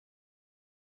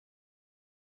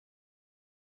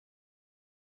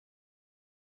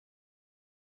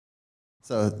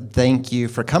So thank you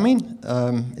for coming.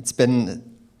 It's been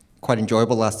quite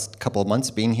enjoyable the last couple of months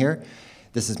being here.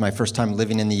 This is my first time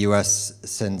living in the US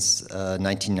since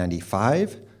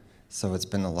 1995, so it's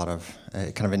been a lot of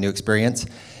kind of a new experience.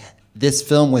 This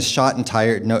film was shot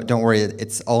entire, no, don't worry,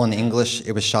 it's all in English.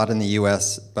 It was shot in the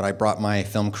US, but I brought my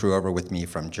film crew over with me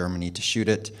from Germany to shoot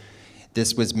it.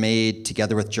 This was made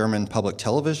together with German public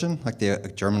television, like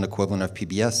the German equivalent of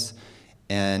PBS,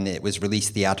 and it was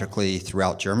released theatrically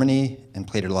throughout Germany and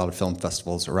played at a lot of film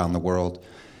festivals around the world,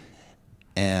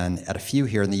 and at a few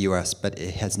here in the US, but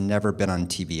it has never been on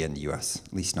TV in the US,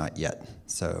 at least not yet.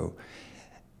 So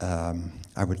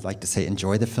I would like to say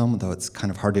enjoy the film, though it's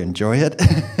kind of hard to enjoy it.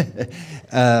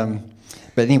 But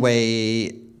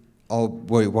anyway,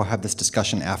 we'll have this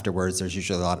discussion afterwards. There's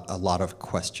usually a lot of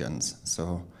questions.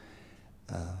 So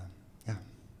yeah,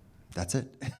 that's it.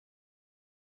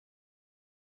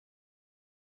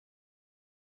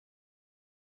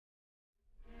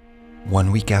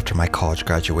 One week after my college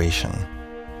graduation,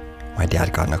 my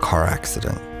dad got in a car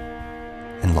accident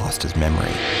and lost his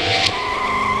memory.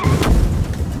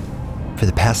 For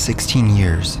the past 16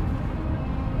 years,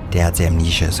 Dad's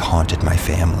amnesia has haunted my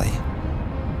family.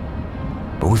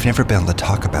 But we've never been able to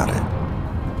talk about it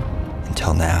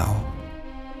until now.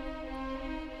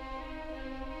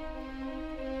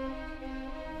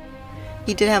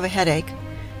 He did have a headache,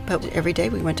 but every day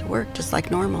we went to work just like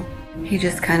normal. He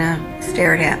just kind of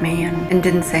stared at me and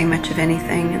didn't say much of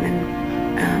anything. And then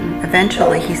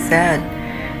eventually he said,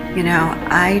 you know,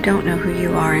 I don't know who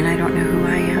you are and I don't know who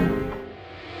I am.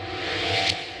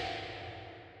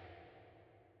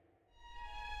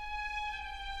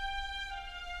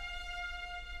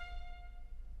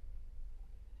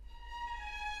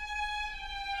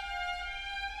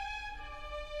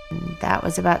 That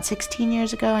was about 16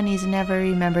 years ago, and he's never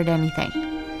remembered anything.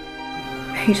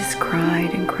 He just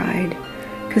cried and cried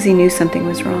because he knew something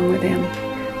was wrong with him.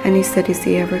 And he said, is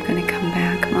he ever going to come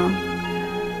back, Mom?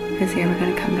 Is he ever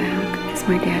going to come back? Is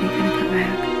my daddy going to come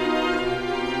back?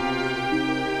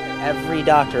 Every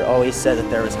doctor always said that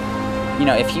there was, you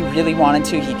know, if he really wanted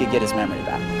to, he could get his memory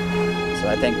back. So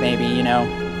I think maybe, you know,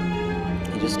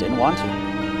 he just didn't want to.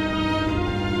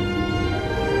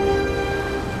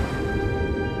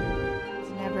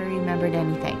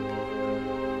 Anything.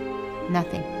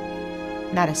 Nothing.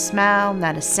 Not a smell,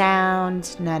 not a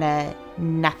sound, not a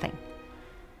nothing.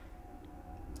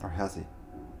 Or has he?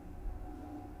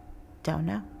 Don't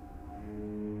know.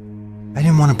 I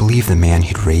didn't want to believe the man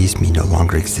who'd raised me no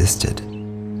longer existed.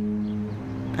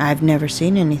 I've never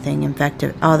seen anything. In fact,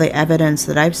 all the evidence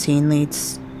that I've seen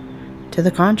leads to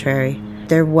the contrary.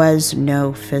 There was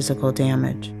no physical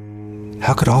damage.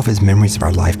 How could all of his memories of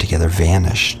our life together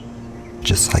vanish?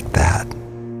 Just like that.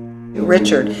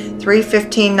 Richard,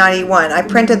 3/15/91. I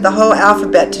printed the whole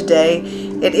alphabet today.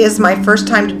 It is my first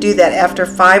time to do that after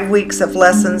 5 weeks of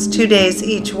lessons, 2 days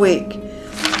each week.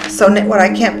 So what I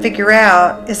can't figure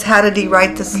out is how did he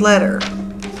write this letter?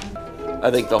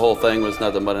 I think the whole thing was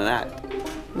nothing but an act.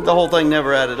 The whole thing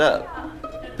never added up.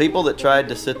 People that tried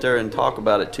to sit there and talk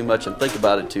about it too much and think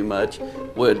about it too much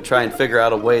would try and figure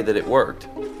out a way that it worked.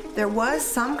 There was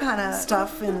some kind of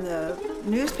stuff in the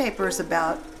newspapers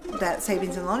about that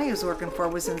savings and loan he was working for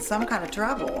was in some kind of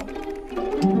trouble.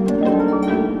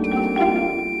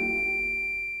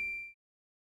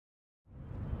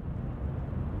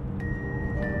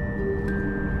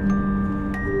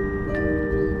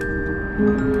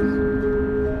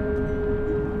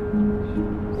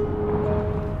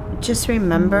 Just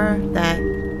remember that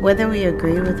whether we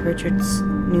agree with Richard's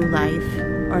new life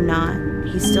or not,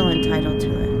 he's still entitled to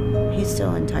it. He's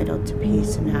still entitled to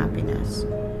peace and happiness.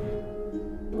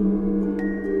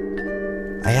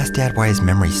 I asked Dad why his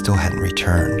memory still hadn't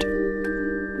returned.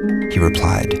 He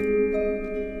replied,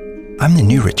 I'm the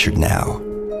new Richard now,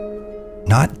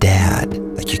 not Dad,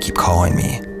 like you keep calling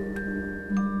me.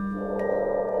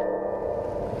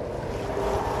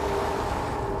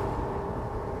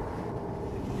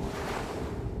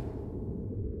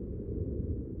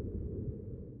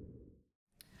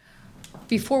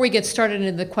 Before we get started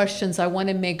into the questions, I want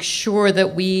to make sure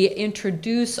that we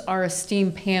introduce our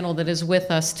esteemed panel that is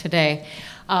with us today.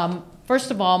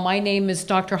 First of all, my name is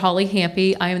Dr. Holly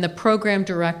Hampe. I am the Program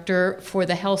Director for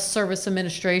the Health Service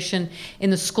Administration in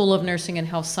the School of Nursing and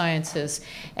Health Sciences.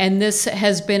 And this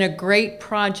has been a great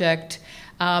project,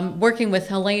 working with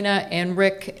Helena and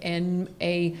Rick in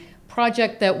a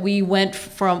project that we went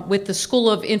from with the School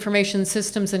of Information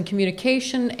Systems and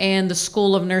Communication and the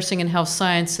School of Nursing and Health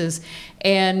Sciences,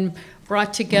 and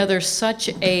brought together such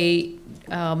a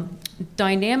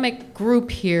dynamic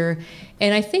group here.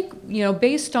 And I think, you know,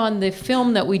 based on the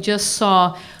film that we just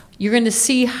saw, You're going to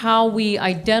see how we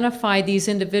identify these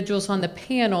individuals on the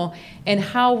panel and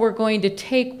how we're going to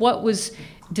take what was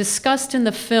discussed in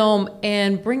the film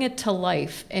and bring it to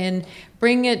life and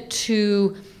bring it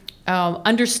to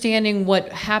understanding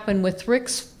what happened with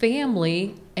Rick's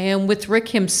family and with Rick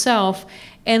himself,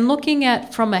 and looking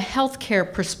at from a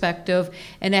healthcare perspective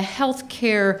and a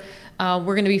healthcare,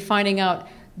 we're going to be finding out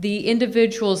the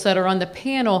individuals that are on the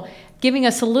panel, giving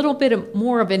us a little bit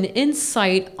more of an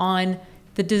insight on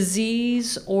the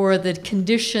disease or the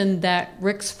condition that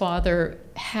Rick's father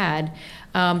had.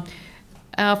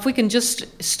 If we can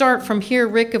just start from here,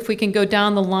 Rick, if we can go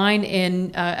down the line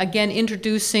and again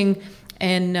introducing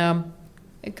and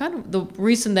kind of the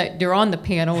reason that you're on the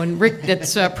panel, and Rick,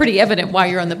 that's pretty evident why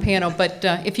you're on the panel, but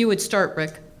if you would start,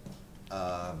 Rick.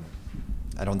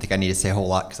 I don't think I need to say a whole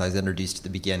lot because I was introduced at the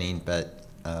beginning, but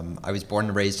I was born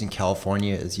and raised in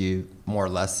California, as you more or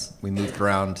less. We moved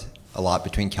around a lot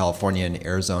between California and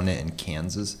Arizona and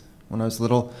Kansas when I was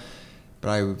little, but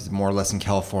I was more or less in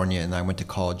California, and I went to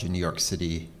college in New York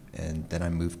City, and then I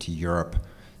moved to Europe.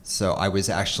 So I was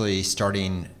actually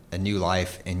starting a new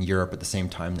life in Europe at the same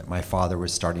time that my father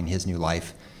was starting his new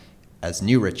life as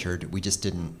New Richard. We just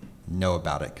didn't know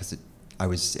about it because I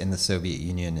was in the Soviet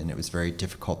Union, and it was very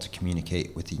difficult to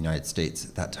communicate with the United States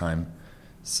at that time.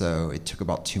 So it took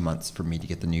about 2 months for me to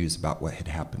get the news about what had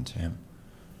happened to him.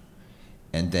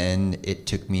 And then it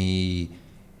took me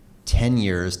 10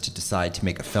 years to decide to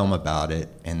make a film about it,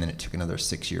 and then it took another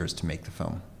 6 years to make the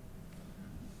film.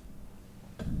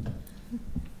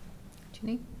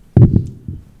 Janene?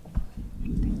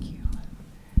 Thank you.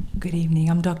 Good evening.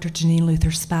 I'm Dr. Janene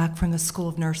Szpak from the School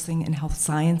of Nursing and Health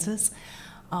Sciences.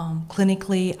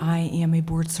 Clinically, I am a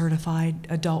board-certified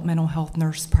adult mental health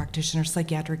nurse practitioner,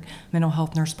 psychiatric mental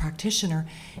health nurse practitioner,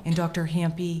 and Dr.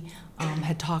 Hampe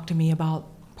had talked to me about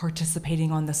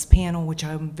participating on this panel, which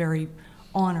I'm very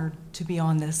honored to be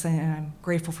on this, and I'm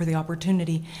grateful for the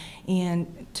opportunity,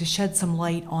 and to shed some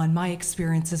light on my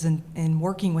experiences in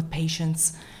working with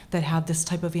patients that have this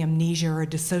type of amnesia or a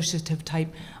dissociative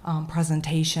type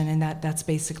presentation, and that's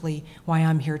basically why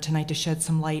I'm here tonight, to shed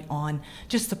some light on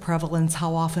just the prevalence,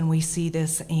 how often we see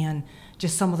this, and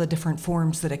just some of the different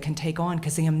forms that it can take on,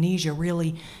 because amnesia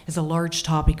really is a large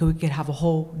topic. We could have a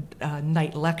whole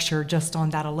night lecture just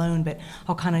on that alone, but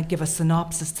I'll kind of give a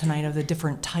synopsis tonight of the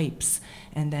different types,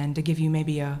 and then to give you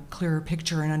maybe a clearer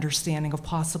picture and understanding of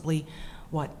possibly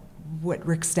what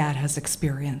Rick's dad has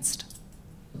experienced.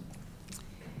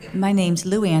 My name's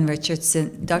LuAnn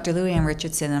Richardson, Dr. LuAnn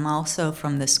Richardson. I'm also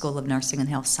from the School of Nursing and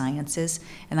Health Sciences,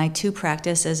 and I too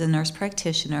practice as a nurse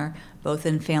practitioner, both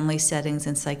in family settings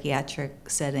and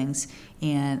psychiatric settings,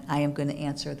 and I am going to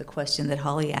answer the question that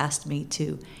Holly asked me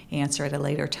to answer at a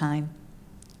later time.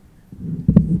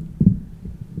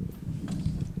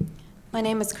 My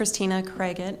name is Christina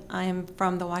Cregut. I am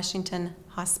from the Washington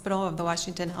Hospital of the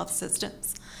Washington Health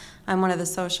Systems. I'm one of the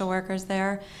social workers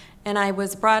there. And I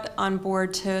was brought on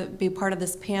board to be part of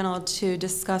this panel to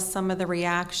discuss some of the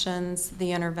reactions,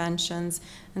 the interventions,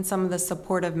 and some of the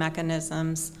supportive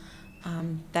mechanisms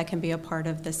that can be a part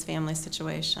of this family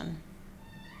situation.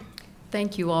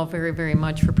 Thank you all very, very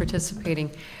much for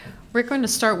participating. Rick, I'm going to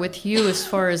start with you as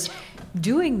far as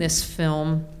doing this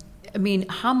film. I mean,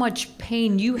 how much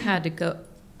pain you had to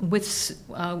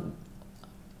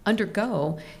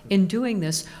undergo in doing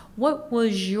this. What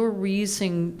was your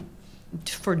reason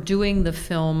for doing the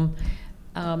film?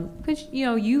 Because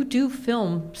you do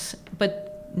films,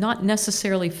 but not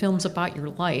necessarily films about your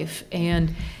life,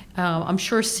 and I'm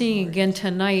sure seeing again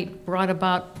tonight brought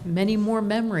about many more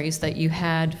memories that you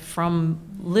had from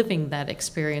living that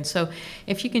experience. So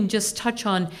if you can just touch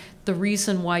on the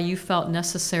reason why you felt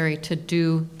necessary to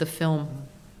do the film.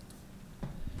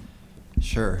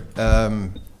 Sure.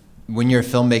 When you're a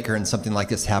filmmaker and something like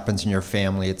this happens in your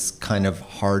family, it's kind of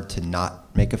hard to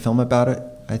not make a film about it,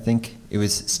 I think. It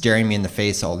was staring me in the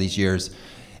face all these years.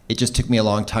 It just took me a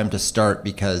long time to start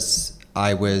because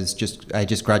I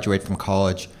just graduated from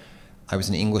college. I was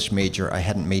an English major. I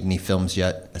hadn't made any films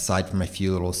yet, aside from a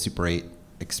few little Super 8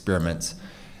 experiments.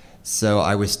 So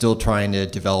I was still trying to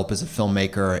develop as a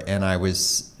filmmaker, and I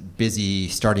was busy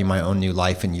starting my own new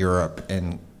life in Europe.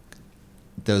 And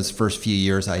those first few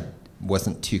years, I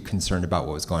wasn't too concerned about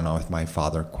what was going on with my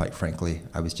father, quite frankly.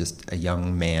 I was just a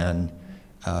young man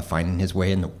finding his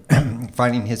way in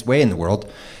the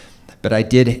world. But I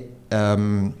did,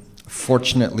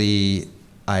 fortunately,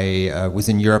 I was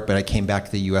in Europe, and I came back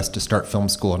to the U.S. to start film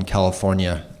school in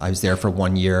California. I was there for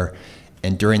 1 year,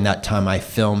 and during that time, I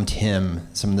filmed him,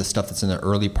 some of the stuff that's in the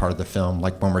early part of the film,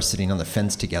 like when we're sitting on the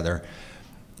fence together.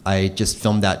 I just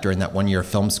filmed that during that 1 year of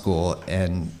film school,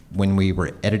 and when we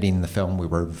were editing the film, we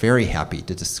were very happy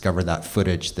to discover that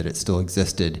footage, that it still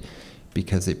existed,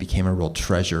 because it became a real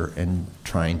treasure in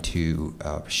trying to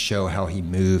show how he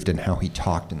moved and how he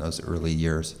talked in those early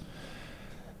years.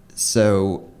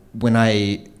 So when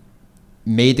I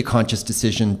made the conscious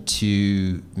decision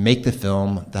to make the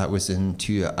film, that was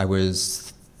I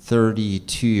was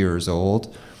 32 years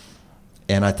old,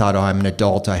 and I thought, oh, I'm an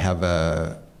adult, I have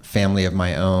a family of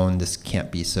my own, this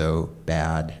can't be so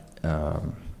bad.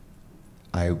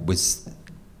 I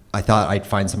thought I'd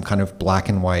find some kind of black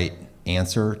and white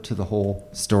answer to the whole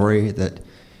story, that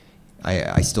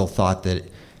I still thought that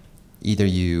either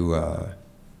you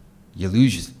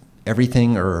lose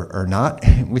everything or not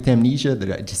with amnesia, that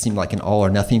it just seemed like an all or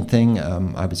nothing thing.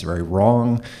 I was very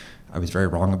wrong. I was very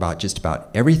wrong about just about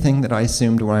everything that I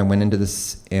assumed when I went into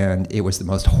this, and it was the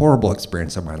most horrible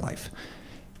experience of my life.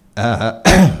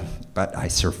 But I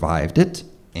survived it,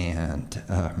 and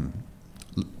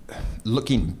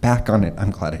looking back on it,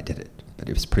 I'm glad I did it, but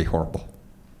it was pretty horrible.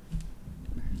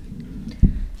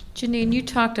 Janene, you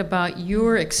talked about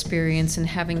your experience in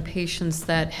having patients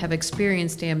that have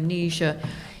experienced amnesia.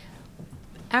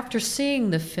 After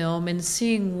seeing the film and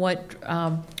seeing what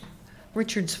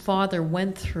Richard's father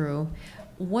went through,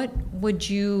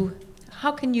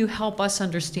 how can you help us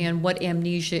understand what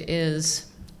amnesia is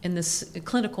in the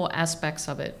clinical aspects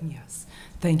of it? Yes.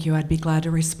 Thank you. I'd be glad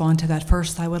to respond to that.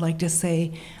 First, I would like to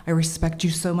say I respect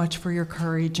you so much for your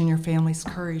courage and your family's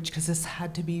courage, because this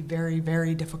had to be very,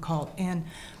 very difficult. And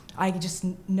I just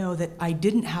know that I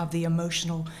didn't have the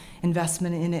emotional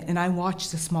investment in it, and I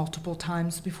watched this multiple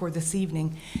times before this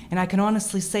evening, and I can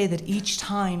honestly say that each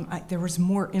time there was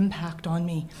more impact on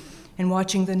me in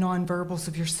watching the nonverbals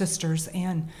of your sisters,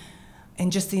 and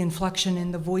just the inflection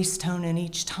in the voice tone, and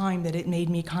each time that it made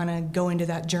me kind of go into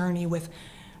that journey with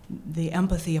the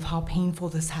empathy of how painful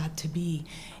this had to be.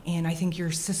 And I think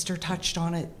your sister touched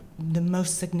on it the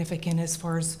most significant as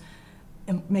far as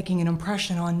making an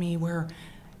impression on me, where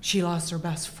she lost her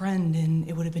best friend, and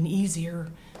it would have been easier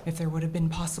if there would have been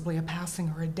possibly a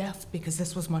passing or a death, because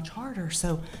this was much harder.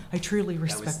 So I truly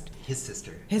respect. That was his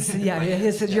sister.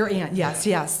 Your aunt.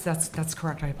 Yes, that's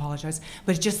correct. I apologize.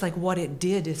 But it's just like what it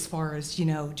did as far as,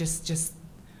 just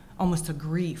almost a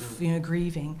grief,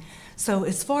 grieving. So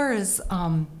as far as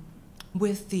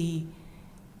with the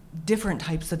different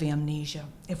types of amnesia,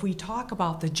 if we talk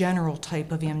about the general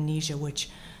type of amnesia, which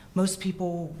most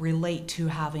people relate to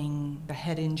having a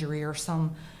head injury or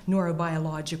some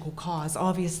neurobiological cause.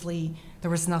 Obviously, there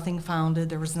was nothing founded,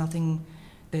 there was nothing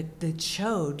that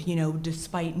showed,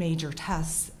 despite major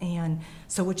tests. And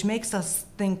so which makes us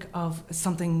think of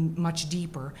something much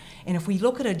deeper. And if we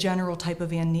look at a general type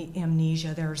of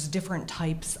amnesia, there's different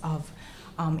types of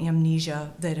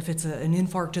amnesia, that if it's an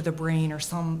infarct to the brain or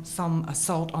some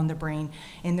assault on the brain.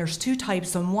 And there's two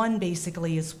types, and one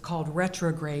basically is called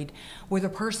retrograde, where the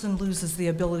person loses the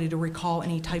ability to recall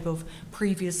any type of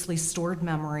previously stored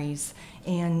memories.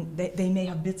 And they may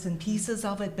have bits and pieces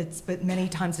of it, but many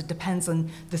times it depends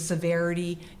on the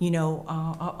severity,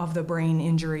 of the brain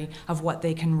injury, of what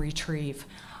they can retrieve.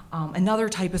 Another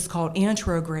type is called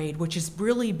anterograde, which is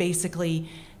really basically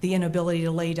the inability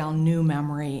to lay down new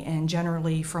memory. And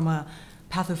generally, from a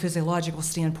pathophysiological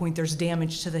standpoint, there's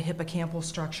damage to the hippocampal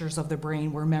structures of the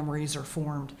brain where memories are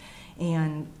formed.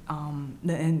 And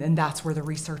that's where the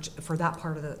research for that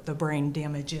part of the brain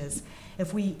damage is.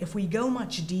 If we go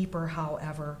much deeper,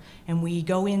 however, and we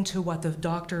go into what the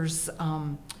doctors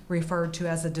referred to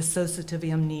as a dissociative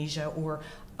amnesia, or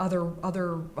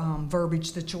other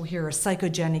verbiage that you'll hear, is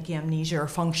psychogenic amnesia or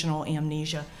functional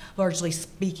amnesia, largely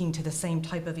speaking to the same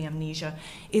type of amnesia.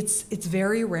 It's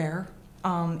very rare.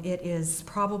 It is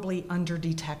probably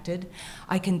underdetected.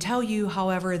 I can tell you,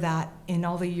 however, that in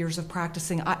all the years of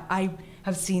practicing, I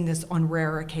have seen this on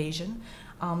rare occasion.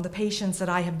 The patients that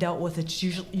I have dealt with, it's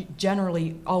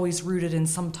generally always rooted in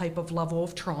some type of level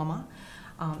of trauma.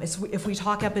 If we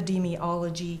talk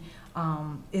epidemiology,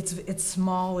 it's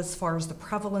small as far as the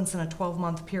prevalence. In a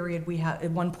 12-month period, we have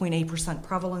 1.8%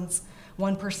 prevalence,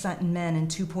 1% in men and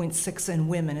 2.6% in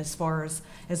women as far as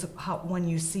when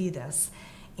you see this.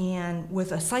 And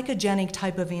with a psychogenic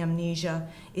type of amnesia,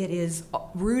 it is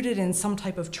rooted in some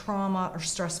type of trauma or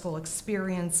stressful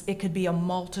experience. It could be a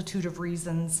multitude of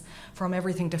reasons, from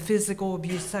everything to physical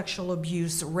abuse, sexual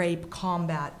abuse, rape,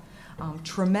 combat,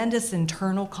 tremendous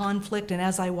internal conflict. And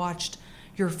as I watched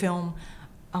your film,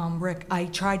 Rick, I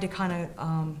tried to kind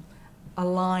of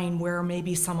align where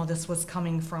maybe some of this was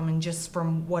coming from, and just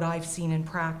from what I've seen in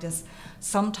practice.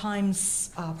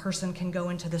 Sometimes a person can go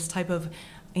into this type of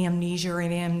amnesia or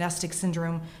an amnestic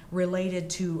syndrome related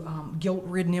to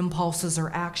guilt-ridden impulses or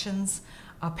actions.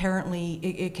 Apparently,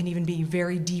 it can even be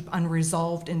very deep,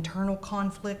 unresolved internal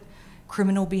conflict,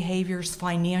 criminal behaviors,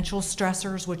 financial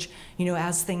stressors, which, you know,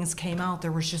 as things came out,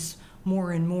 there was just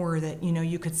more and more that, you know,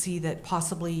 you could see that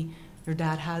possibly your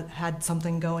dad had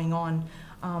something going on.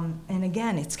 And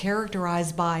again, it's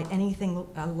characterized by anything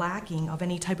lacking of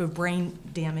any type of brain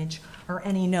damage or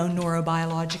any known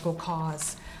neurobiological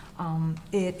cause.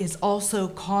 It is also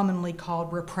commonly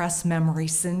called repressed memory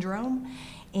syndrome.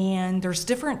 And there's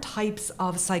different types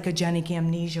of psychogenic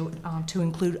amnesia to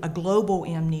include a global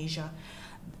amnesia.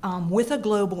 With a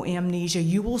global amnesia,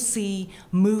 you will see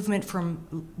movement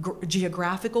from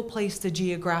geographical place to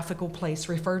geographical place,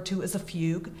 referred to as a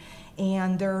fugue.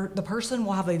 And the person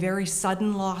will have a very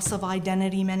sudden loss of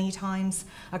identity many times,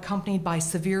 accompanied by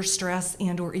severe stress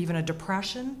and or even a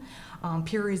depression,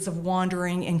 periods of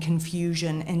wandering and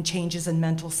confusion and changes in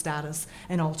mental status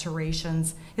and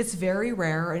alterations. It's very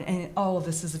rare, and all of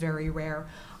this is very rare.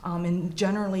 And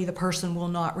generally, the person will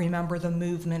not remember the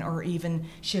movement or even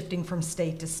shifting from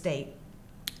state to state.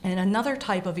 And another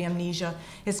type of amnesia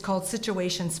is called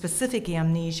situation-specific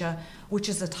amnesia, which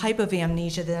is a type of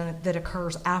amnesia that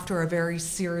occurs after a very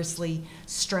seriously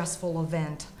stressful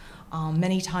event.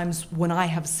 Many times when I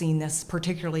have seen this,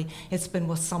 particularly, it's been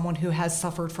with someone who has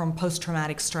suffered from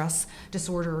post-traumatic stress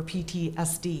disorder or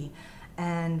PTSD.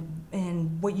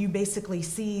 And what you basically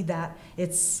see that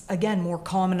it's, again, more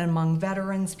common among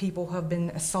veterans, people who have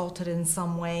been assaulted in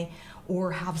some way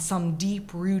or have some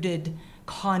deep-rooted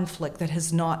conflict that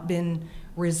has not been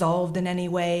resolved in any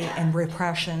way, and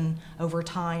repression over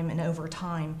time and over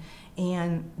time.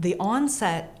 And the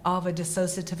onset of a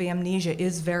dissociative amnesia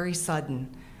is very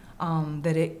sudden.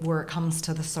 Where it comes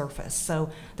to the surface. So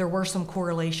there were some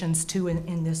correlations too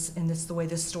in this the way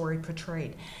this story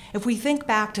portrayed. If we think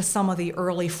back to some of the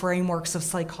early frameworks of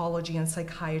psychology and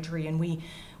psychiatry, and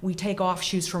we take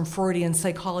offshoots from Freudian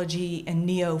psychology and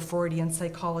neo-Freudian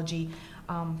psychology,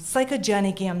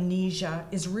 psychogenic amnesia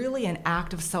is really an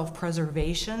act of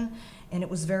self-preservation, and it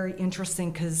was very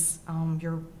interesting because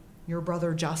your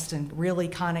brother Justin really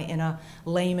kind of in a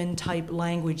layman type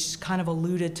language kind of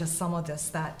alluded to some of this,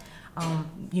 that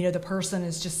you know, the person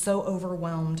is just so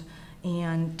overwhelmed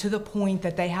and to the point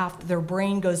that their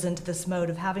brain goes into this mode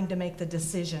of having to make the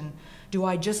decision, do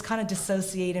I just kind of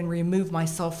dissociate and remove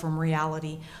myself from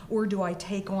reality, or do I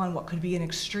take on what could be an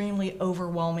extremely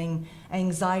overwhelming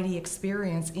anxiety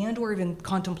experience and or even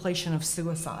contemplation of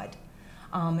suicide?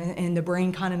 And the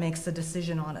brain kind of makes the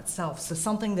decision on itself. So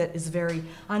something that is very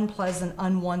unpleasant,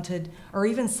 unwanted, or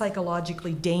even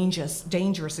psychologically dangerous,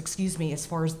 as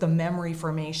far as the memory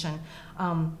formation,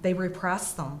 they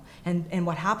repress them. And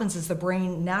what happens is the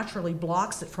brain naturally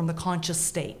blocks it from the conscious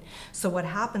state. So what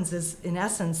happens is, in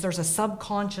essence, there's a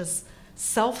subconscious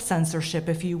self-censorship,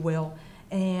 if you will,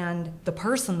 and the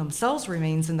person themselves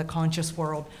remains in the conscious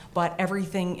world, but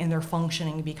everything in their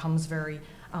functioning becomes very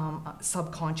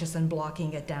subconscious and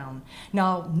blocking it down.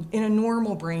 Now, in a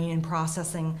normal brain in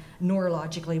processing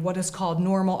neurologically, what is called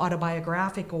normal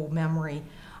autobiographical memory,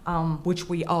 which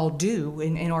we all do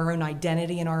in our own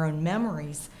identity and our own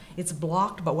memories, it's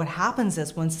blocked. But what happens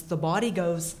is once the body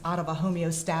goes out of a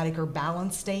homeostatic or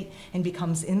balanced state and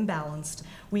becomes imbalanced,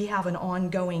 we have an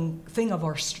ongoing thing of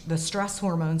the stress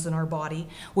hormones in our body,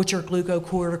 which are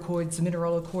glucocorticoids,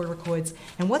 mineralocorticoids,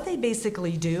 and what they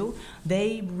basically do,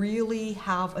 they really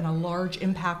have a large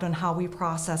impact on how we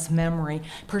process memory.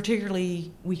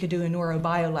 Particularly, we could do a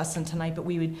neurobio lesson tonight, but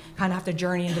we would kind of have to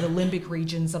journey into the limbic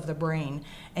regions of the brain.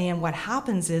 And what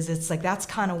happens is, it's like that's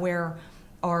kind of where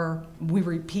we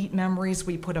repeat memories,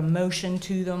 we put emotion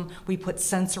to them, we put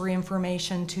sensory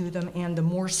information to them, and the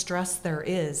more stress there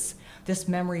is, this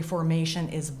memory formation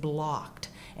is blocked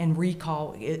and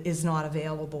recall is not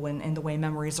available in the way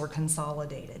memories are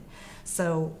consolidated.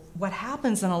 So what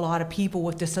happens in a lot of people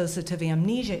with dissociative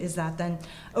amnesia is that then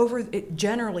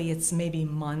generally it's maybe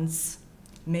months,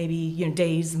 maybe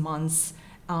days, months.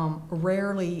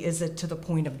 Rarely is it to the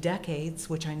point of decades,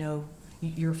 which I know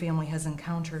your family has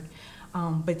encountered.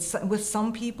 But with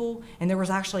some people, and there was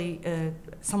actually,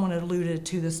 someone alluded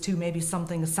to this too, maybe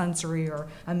something, a sensory or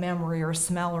a memory or a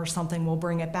smell or something will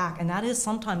bring it back. And that is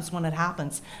sometimes when it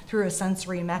happens through a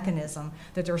sensory mechanism,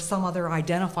 that there's some other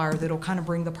identifier that'll kind of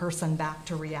bring the person back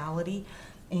to reality.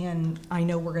 And I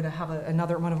know we're going to have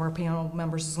another one of our panel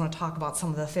members is going to talk about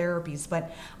some of the therapies,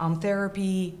 but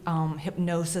therapy,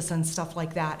 hypnosis and stuff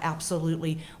like that,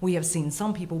 absolutely, we have seen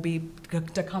some people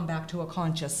to come back to a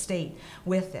conscious state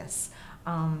with this.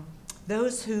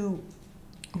 Those who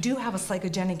do have a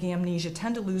psychogenic amnesia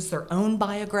tend to lose their own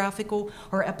biographical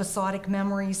or episodic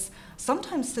memories,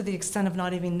 sometimes to the extent of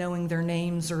not even knowing their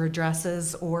names or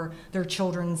addresses or their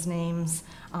children's names,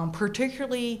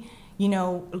 particularly, you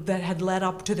know, that had led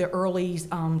up to the early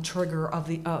trigger of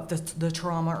the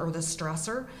trauma or the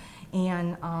stressor.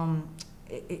 And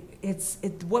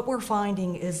what we're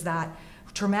finding is that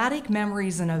traumatic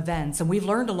memories and events, and we've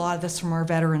learned a lot of this from our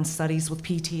veteran studies with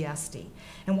PTSD.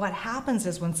 And what happens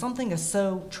is when something is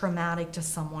so traumatic to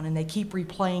someone and they keep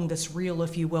replaying this reel,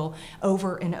 if you will,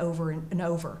 over and over and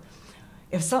over.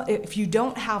 If you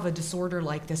don't have a disorder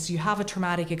like this, you have a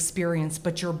traumatic experience,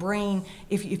 but your brain,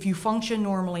 if you function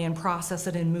normally and process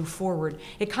it and move forward,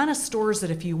 it kind of stores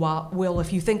it, if you will,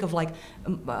 if you think of like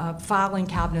filing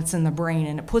cabinets in the brain,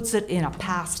 and it puts it in a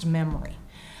past memory.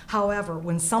 However,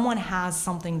 when someone has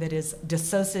something that is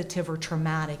dissociative or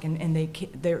traumatic and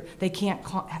they can't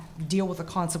deal with the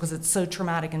consequences, it's so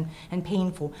traumatic and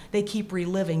painful, they keep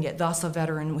reliving it, thus a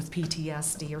veteran with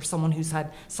PTSD or someone who's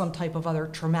had some type of other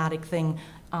traumatic thing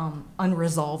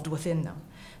unresolved within them.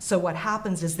 So what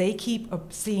happens is they keep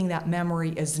seeing that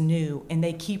memory as new, and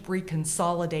they keep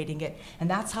reconsolidating it, and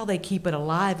that's how they keep it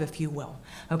alive, if you will.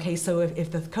 Okay, so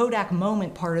if the Kodak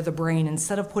moment part of the brain,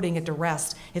 instead of putting it to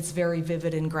rest, it's very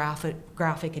vivid and graphic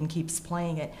and keeps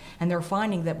playing it. And they're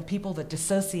finding that people that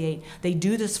dissociate, they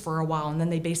do this for a while, and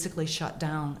then they basically shut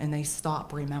down and they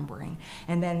stop remembering.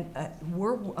 And then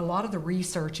a lot of the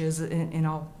research is, and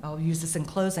I'll use this in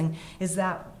closing, is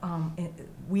that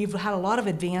we've had a lot of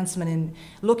advancement in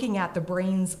looking at the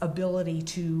brain's ability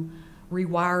to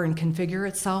rewire and configure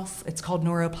itself. It's called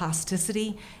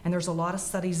neuroplasticity, and there's a lot of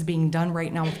studies being done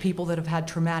right now with people that have had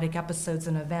traumatic episodes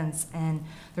and events, and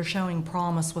they're showing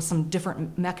promise with some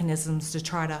different mechanisms to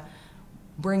try to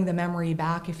bring the memory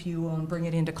back, if you will, and bring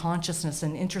it into consciousness.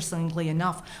 And interestingly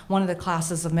enough, one of the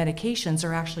classes of medications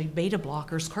are actually beta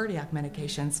blockers, cardiac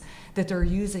medications, that they're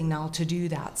using now to do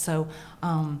that. So,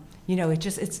 you know,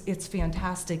 it's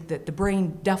fantastic that the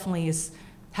brain definitely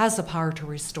has the power to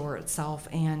restore itself.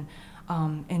 And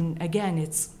again,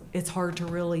 it's hard to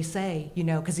really say, you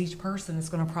know, because each person is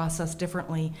going to process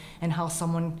differently, and how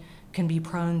someone can be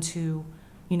prone to,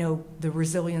 you know, the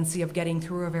resiliency of getting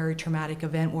through a very traumatic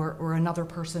event, or another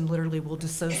person literally will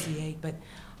dissociate. But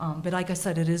like I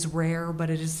said, it is rare, but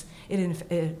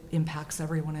it impacts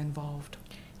everyone involved.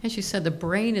 As you said, the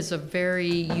brain is a very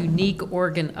unique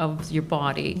organ of your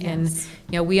body. Yes. And,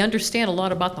 you know, we understand a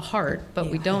lot about the heart,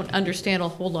 but we don't understand a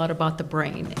whole lot about the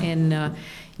brain. And,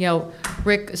 you know,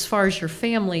 Rick, as far as your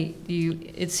family,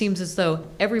 it seems as though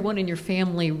everyone in your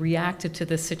family reacted to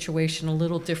this situation a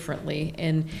little differently,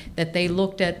 and that they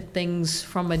looked at things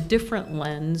from a different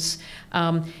lens.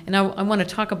 And I want to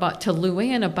talk to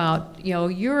LuAnn about, you know,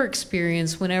 your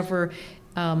experience whenever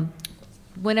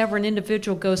an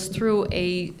individual goes through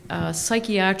a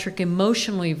psychiatric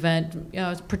emotional event,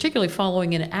 particularly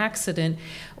following an accident.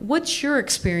 What's your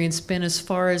experience been as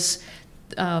far as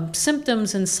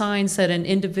symptoms and signs that an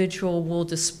individual will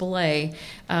display,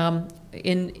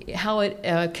 in how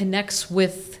it connects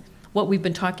with what we've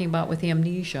been talking about with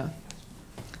amnesia?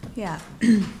 Yeah.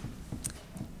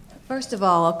 First of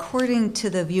all, according to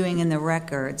the viewing in the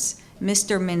records,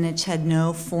 Mr. Minnich had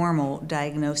no formal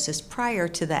diagnosis prior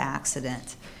to the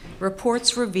accident.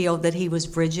 Reports revealed that he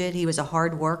was rigid, he was a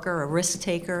hard worker, a risk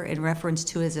taker in reference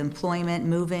to his employment,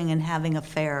 moving and having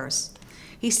affairs.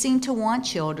 He seemed to want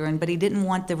children, but he didn't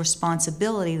want the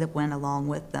responsibility that went along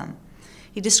with them.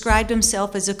 He described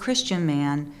himself as a Christian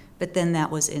man, but then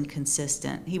that was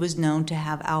inconsistent. He was known to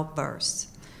have outbursts.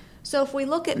 So if we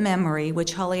look at memory,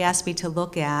 which Holly asked me to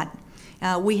look at,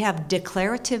 we have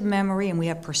declarative memory and we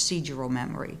have procedural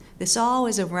memory. This all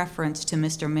is a reference to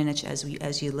Mr. Minnich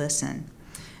as you listen.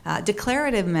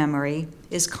 Declarative memory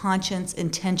is conscious,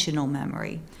 intentional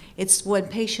memory. It's what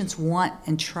patients want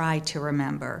and try to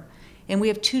remember. And we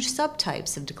have two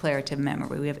subtypes of declarative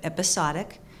memory. We have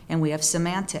episodic and we have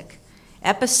semantic.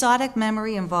 Episodic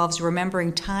memory involves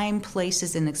remembering time,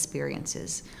 places, and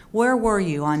experiences. Where were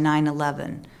you on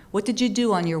 9/11? What did you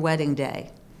do on your wedding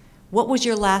day? What was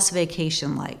your last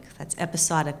vacation like? That's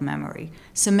episodic memory.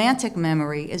 Semantic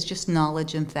memory is just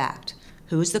knowledge and fact.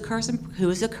 Who's the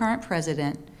current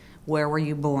president? Where were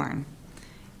you born?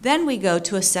 Then we go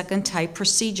to a second type,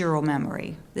 procedural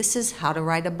memory. This is how to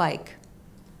ride a bike,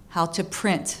 how to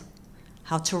print,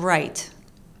 how to write,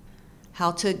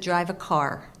 how to drive a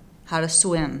car, how to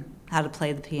swim, how to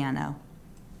play the piano.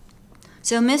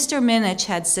 So Mr. Minnich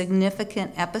had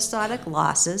significant episodic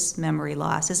losses, memory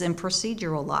losses, and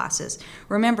procedural losses.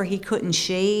 Remember, he couldn't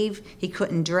shave, he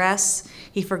couldn't dress,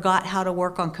 he forgot how to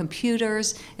work on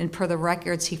computers, and per the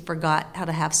records, he forgot how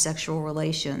to have sexual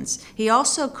relations. He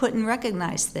also couldn't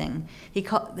recognize things. He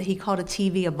called a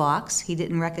TV a box. He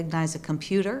didn't recognize a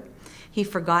computer. He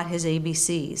forgot his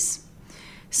ABCs.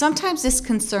 Sometimes it's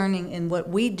concerning in what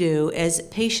we do, as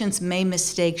patients may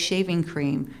mistake shaving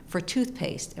cream for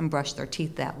toothpaste and brush their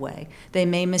teeth that way. They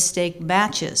may mistake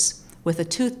matches with a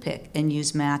toothpick and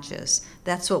use matches.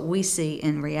 That's what we see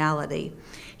in reality.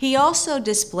 He also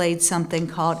displayed something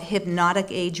called hypnotic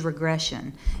age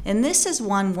regression. And this is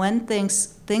when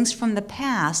things from the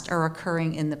past are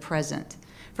occurring in the present.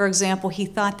 For example, he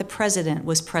thought the president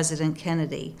was President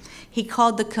Kennedy. He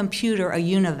called the computer a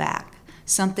UNIVAC,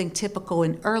 something typical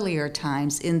in earlier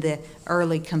times in the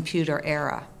early computer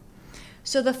era.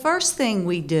 So the first thing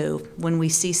we do when we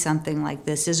see something like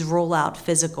this is rule out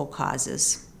physical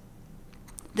causes.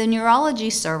 The neurology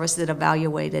service that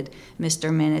evaluated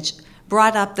Mr. Minnich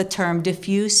brought up the term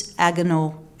diffuse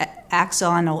axonal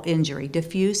injury,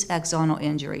 diffuse axonal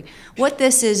injury. What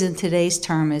this is in today's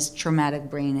term is traumatic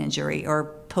brain injury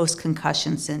or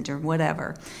post-concussion syndrome,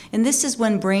 whatever. And this is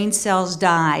when brain cells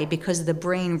die because the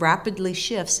brain rapidly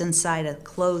shifts inside a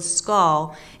closed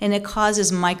skull and it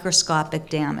causes microscopic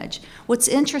damage. What's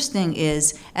interesting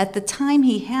is at the time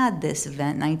he had this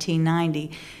event,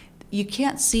 1990, you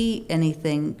can't see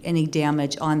any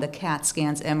damage on the CAT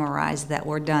scans, MRIs that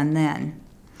were done then.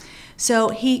 So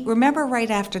remember right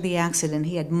after the accident,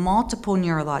 he had multiple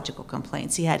neurological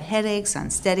complaints. He had headaches,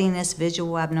 unsteadiness,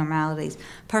 visual abnormalities,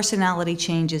 personality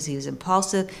changes. He was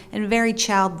impulsive and very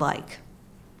childlike.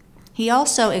 He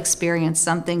also experienced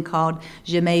something called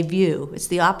jamais vu. It's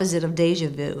the opposite of déjà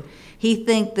vu. He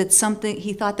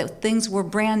thought that things were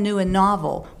brand new and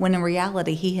novel, when in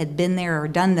reality he had been there or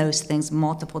done those things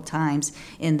multiple times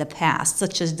in the past,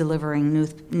 such as delivering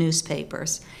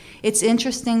newspapers. It's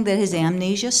interesting that his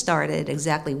amnesia started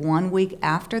exactly 1 week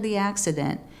after the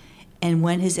accident, and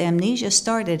when his amnesia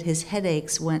started, his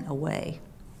headaches went away.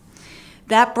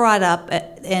 That brought up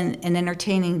an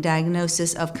entertaining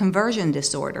diagnosis of conversion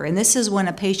disorder, and this is when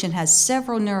a patient has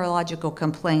several neurological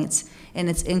complaints and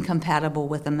it's incompatible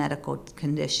with a medical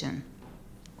condition.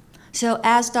 So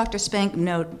as Dr.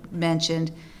 Szpak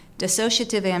mentioned,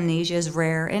 dissociative amnesia is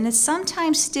rare, and it's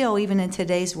sometimes still, even in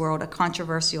today's world, a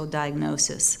controversial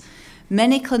diagnosis.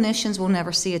 Many clinicians will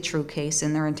never see a true case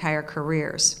in their entire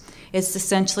careers. It's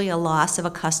essentially a loss of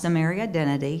a customary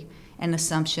identity and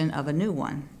assumption of a new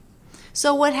one.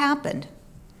 So what happened?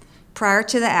 Prior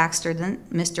to the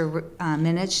accident, Mr.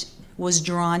 Minnich was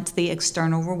drawn to the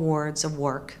external rewards of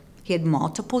work. He had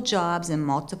multiple jobs and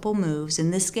multiple moves,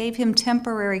 and this gave him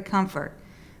temporary comfort,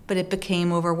 but it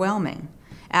became overwhelming.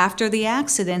 After the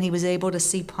accident, he was able to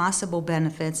see possible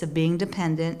benefits of being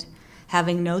dependent,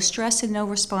 having no stress and no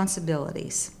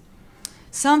responsibilities.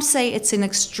 Some say it's an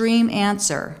extreme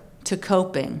answer to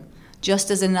coping, just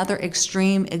as another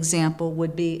extreme example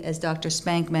would be, as Dr.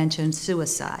 Szpak mentioned,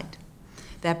 suicide.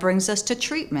 That brings us to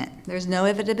treatment. There's no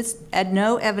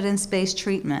evidence-based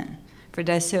treatment for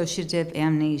dissociative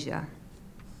amnesia.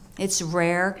 It's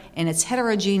rare and it's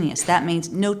heterogeneous. That means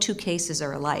no two cases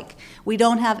are alike. We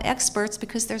don't have experts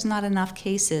because there's not enough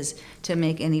cases to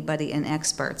make anybody an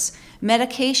expert.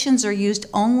 Medications are used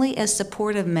only as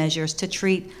supportive measures to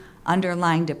treat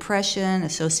underlying depression,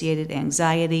 associated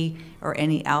anxiety, or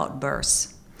any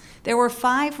outbursts. There were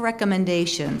 5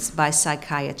 recommendations by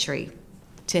psychiatry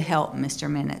to help Mr.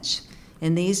 Minnich,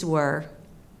 and these were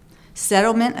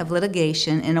settlement of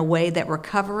litigation in a way that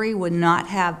recovery would not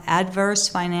have adverse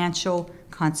financial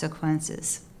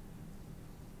consequences.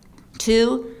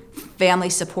 2, family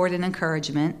support and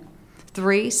encouragement.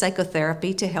 3,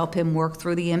 psychotherapy to help him work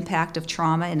through the impact of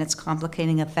trauma and its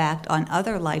complicating effect on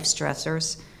other life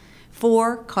stressors.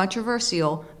 4,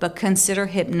 controversial, but consider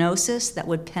hypnosis that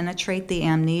would penetrate the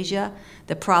amnesia.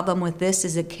 The problem with this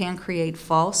is it can create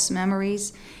false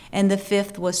memories. And the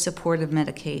 5th was supportive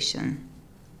medication.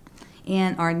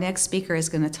 And our next speaker is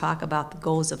going to talk about the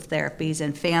goals of therapies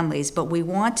and families, but we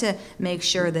want to make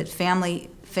sure that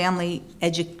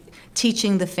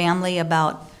teaching the family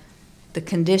about the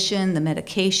condition, the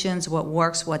medications, what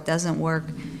works, what doesn't work,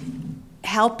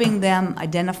 helping them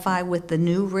identify with the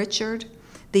new Richard.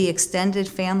 The extended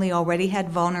family already had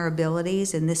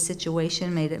vulnerabilities, and this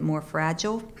situation made it more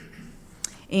fragile.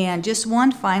 And just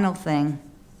one final thing.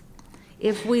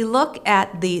 If we look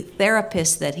at the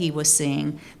therapists that he was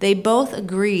seeing, they both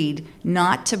agreed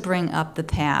not to bring up the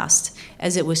past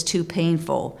as it was too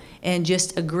painful and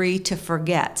just agreed to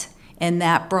forget. And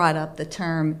that brought up the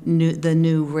term the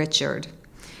new Richard.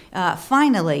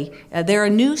 Finally, there are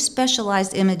new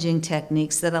specialized imaging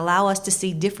techniques that allow us to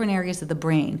see different areas of the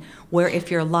brain, where if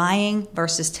you're lying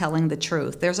versus telling the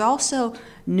truth. There's also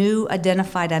new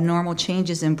identified abnormal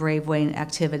changes in brainwave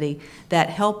activity that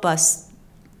help us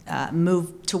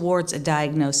move towards a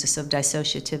diagnosis of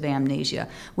dissociative amnesia.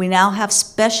 We now have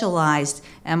specialized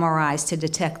MRIs to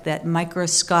detect that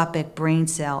microscopic brain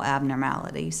cell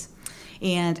abnormalities.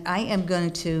 And I am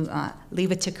going to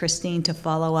leave it to Christine to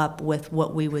follow up with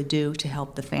what we would do to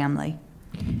help the family.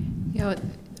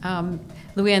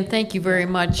 LuAnn, thank you very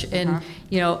much. And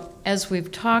as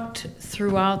we've talked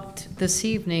throughout this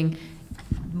evening,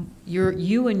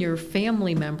 you and your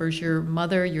family members, your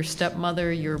mother, your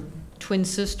stepmother, your twin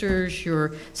sisters,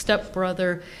 your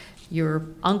stepbrother, your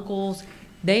uncles,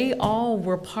 they all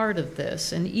were part of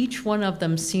this, and each one of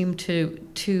them seemed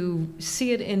to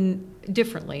see it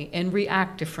differently and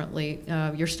react differently.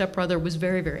 Your stepbrother was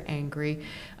very, very angry.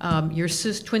 Your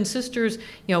twin sisters,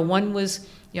 one was,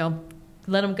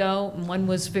 let him go, and one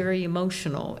was very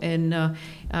emotional. And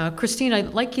Christine,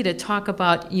 I'd like you to talk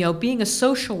about, being a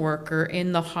social worker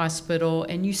in the hospital,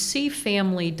 and you see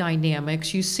family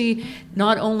dynamics. You see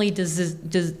not only does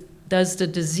the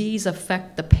disease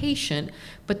affect the patient,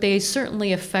 but they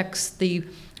certainly affects the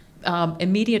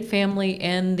immediate family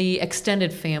and the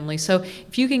extended family. So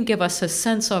if you can give us a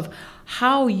sense of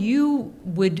how you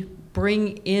would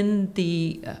bring in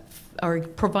or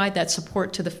provide that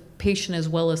support to the patient as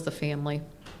well as the family.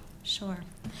 Sure.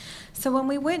 So when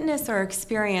we witness or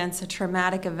experience a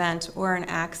traumatic event or an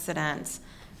accident,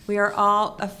 we are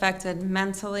all affected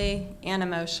mentally and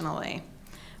emotionally.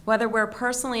 Whether we're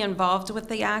personally involved with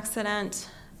the accident,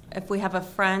 if we have a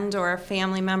friend or a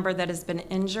family member that has been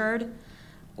injured,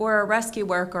 or a rescue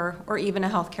worker, or even a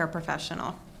healthcare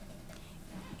professional.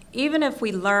 Even if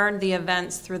we learn the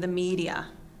events through the media,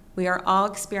 we are all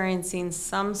experiencing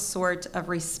some sort of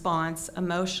response,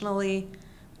 emotionally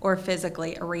or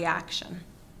physically, a reaction.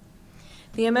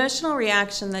 The emotional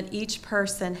reaction that each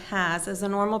person has is a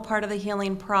normal part of the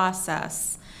healing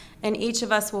process, and each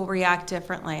of us will react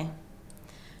differently.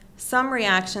 Some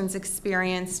reactions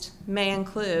experienced may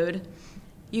include,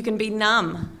 you can be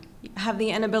numb, have the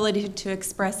inability to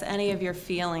express any of your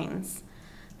feelings,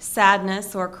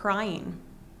 sadness or crying,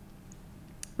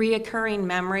 reoccurring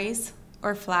memories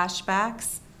or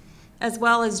flashbacks, as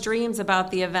well as dreams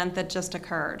about the event that just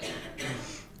occurred.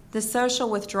 The social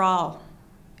withdrawal,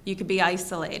 you could be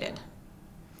isolated.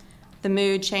 The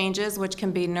mood changes, which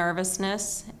can be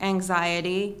nervousness,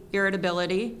 anxiety,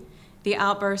 irritability, the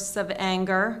outbursts of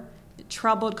anger,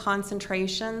 troubled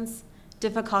concentrations,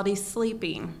 difficulty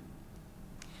sleeping.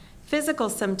 Physical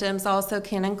symptoms also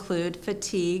can include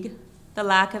fatigue, the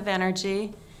lack of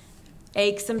energy,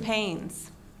 aches and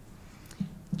pains.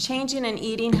 Changing in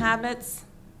eating habits,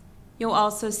 you'll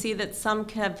also see that some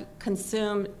have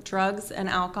consumed drugs and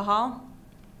alcohol,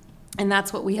 and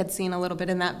that's what we had seen a little bit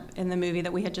in the movie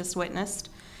that we had just witnessed,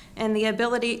 and the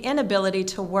inability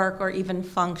to work or even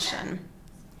function.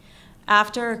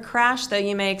 After a crash, though,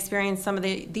 you may experience some of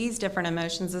these different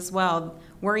emotions as well.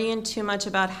 Worrying too much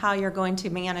about how you're going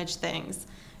to manage things,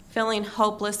 feeling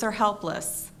hopeless or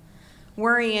helpless,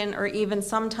 worrying or even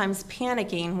sometimes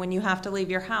panicking when you have to leave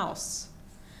your house,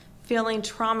 feeling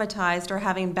traumatized or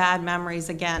having bad memories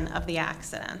again of the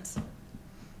accident.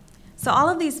 So all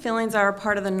of these feelings are a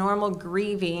part of the normal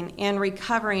grieving and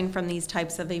recovering from these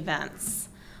types of events.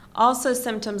 Also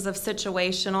symptoms of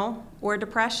situational or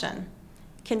depression,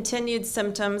 continued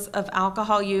symptoms of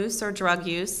alcohol use or drug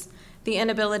use, the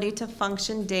inability to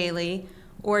function daily,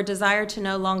 or desire to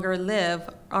no longer live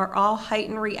are all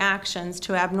heightened reactions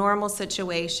to abnormal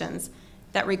situations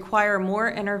that require more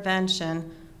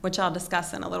intervention, which I'll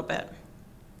discuss in a little bit.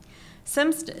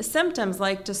 Symptoms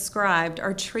like described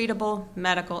are treatable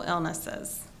medical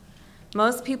illnesses.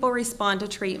 Most people respond to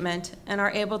treatment and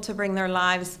are able to bring their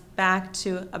lives back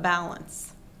to a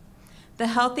balance. The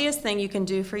healthiest thing you can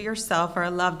do for yourself or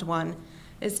a loved one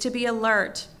is to be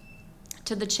alert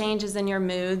to the changes in your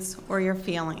moods or your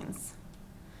feelings.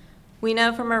 We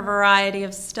know from a variety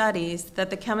of studies that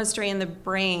the chemistry in the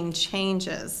brain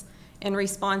changes in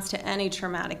response to any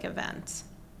traumatic event.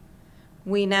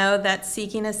 We know that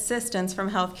seeking assistance from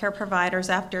healthcare providers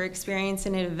after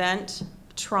experiencing an event,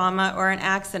 trauma, or an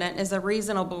accident is a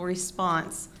reasonable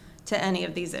response to any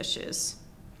of these issues.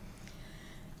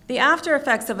 The after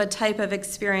effects of a type of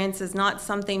experience is not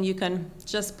something you can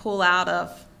just pull out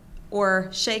of or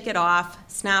shake it off,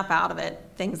 snap out of it,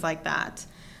 things like that.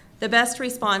 The best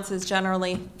response is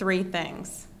generally three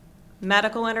things: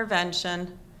 medical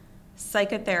intervention,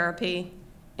 psychotherapy,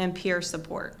 and peer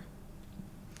support.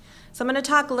 So I'm going to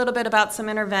talk a little bit about some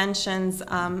interventions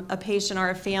a patient or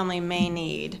a family may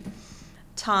need.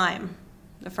 Time.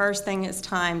 The first thing is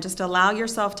time. Just allow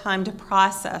yourself time to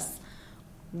process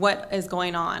what is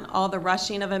going on, all the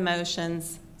rushing of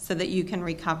emotions, so that you can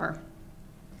recover.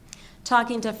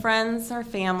 Talking to friends or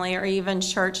family or even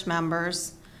church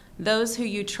members, those who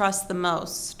you trust the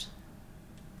most.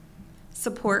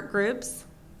 Support groups.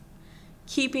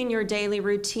 Keeping your daily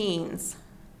routines.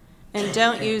 And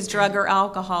don't use drug or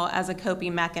alcohol as a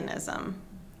coping mechanism.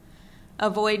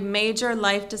 Avoid major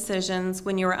life decisions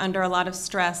when you are under a lot of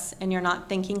stress and you're not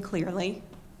thinking clearly.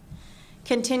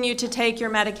 Continue to take your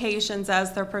medications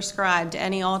as they're prescribed.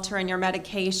 Any alter in your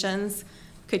medications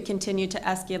could continue to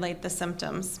escalate the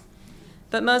symptoms.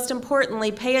 But most importantly,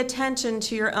 pay attention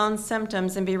to your own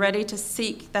symptoms and be ready to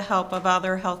seek the help of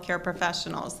other healthcare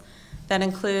professionals. That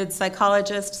includes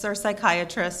psychologists or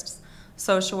psychiatrists,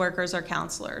 social workers or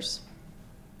counselors.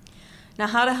 Now,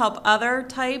 how to help other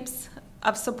types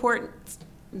of support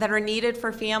that are needed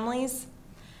for families?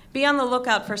 Be on the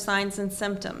lookout for signs and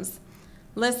symptoms.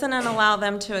 Listen and allow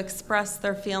them to express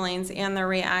their feelings and their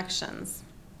reactions.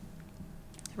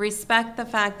 Respect the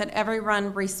fact that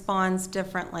everyone responds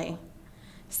differently.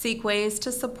 Seek ways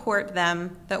to support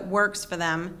them that works for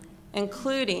them,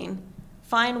 including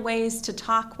find ways to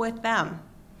talk with them.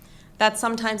 That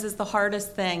sometimes is the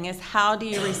hardest thing, is how do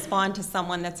you respond to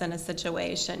someone that's in a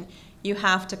situation? You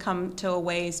have to come to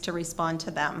ways to respond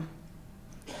to them.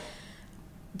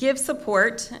 Give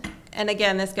support, and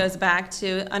again, this goes back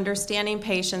to understanding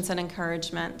patients and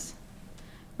encouragement.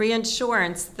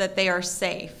 Reassurance that they are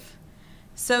safe.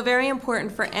 So very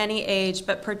important for any age,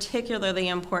 but particularly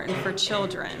important for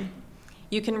children.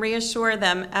 You can reassure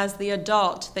them as the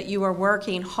adult that you are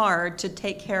working hard to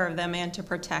take care of them and to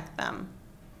protect them.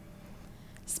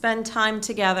 Spend time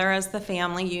together as the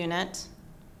family unit,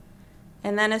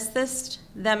 and then assist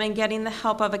them in getting the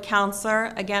help of a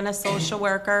counselor, again, a social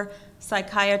worker,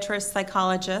 psychiatrist,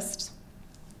 psychologist,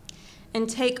 and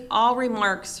take all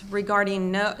remarks regarding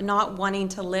not wanting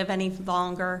to live any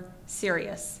longer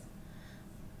serious.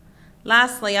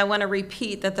 Lastly, I want to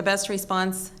repeat that the best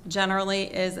response generally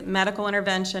is medical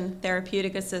intervention,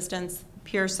 therapeutic assistance,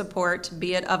 peer support,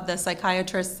 be it of the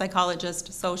psychiatrist,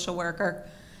 psychologist, social worker,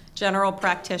 general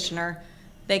practitioner.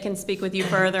 They can speak with you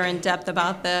further in depth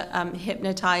about the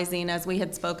hypnotizing, as we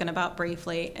had spoken about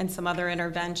briefly, and some other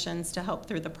interventions to help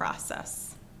through the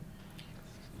process.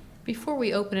 Before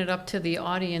we open it up to the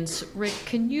audience, Rick,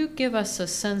 can you give us a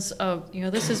sense of,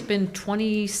 this has been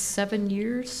 27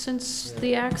 years since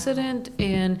the accident,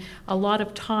 and a lot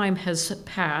of time has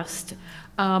passed.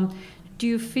 Do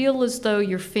you feel as though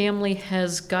your family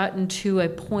has gotten to a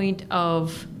point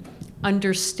of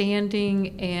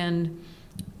understanding and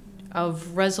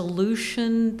of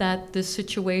resolution that the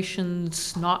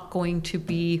situation's not going to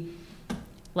be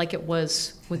like it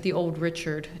was with the old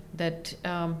Richard, that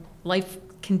life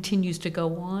continues to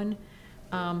go on?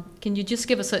 Can you just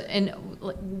give us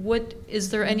is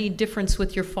there any difference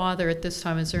with your father at this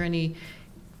time? Is there any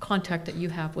contact that you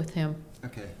have with him?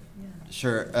 Okay. Yeah.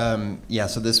 Sure.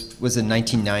 So this was in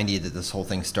 1990 that this whole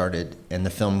thing started, and the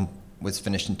film was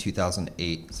finished in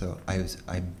 2008. So I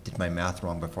did my math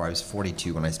wrong before. I was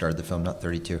 42 when I started the film, not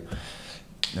 32.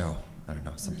 No, I don't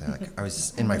know, something like I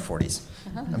was in my 40s.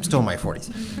 I'm still in my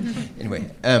 40s. Anyway,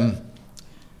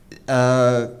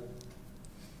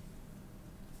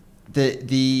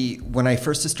 when I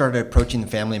first started approaching the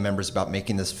family members about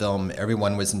making this film,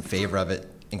 everyone was in favor of it,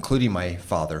 including my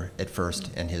father at first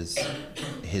and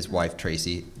his wife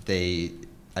Tracy.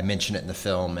 I mentioned it in the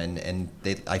film, and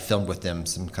I filmed with them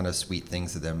some kind of sweet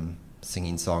things of them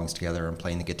singing songs together and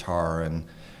playing the guitar, and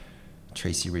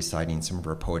Tracy reciting some of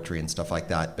her poetry and stuff like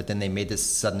that. But then they made this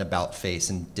sudden about face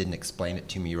and didn't explain it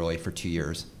to me really for 2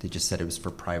 years. They just said it was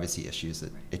for privacy issues.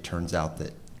 It turns out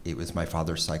that it was my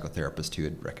father's psychotherapist who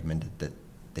had recommended that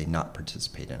they not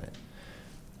participate in it.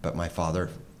 But my father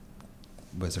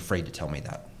was afraid to tell me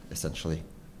that, essentially.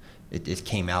 It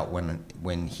came out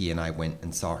when he and I went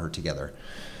and saw her together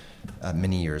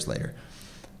many years later.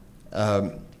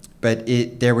 But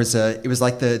it was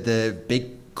like the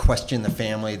big question in the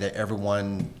family that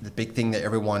the big thing that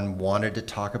everyone wanted to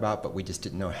talk about, but we just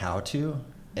didn't know how to.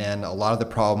 And a lot of the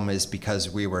problem is because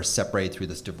we were separated through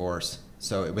this divorce.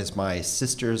 So it was my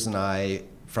sisters and I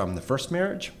from the first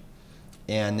marriage,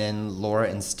 and then Laura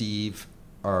and Steve,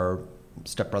 our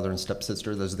stepbrother and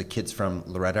stepsister. Those are the kids from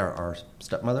Loretta, our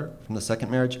stepmother, from the second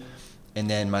marriage. And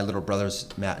then my little brothers,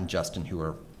 Matt and Justin, who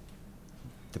are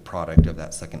the product of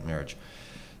that second marriage,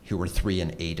 who were 3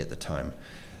 and 8 at the time.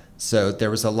 So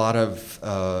there was a lot of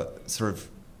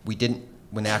we didn't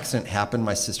when the accident happened,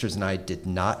 my sisters and I did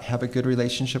not have a good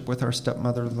relationship with our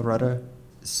stepmother, Loretta.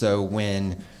 So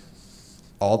when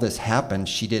all this happened,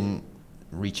 she didn't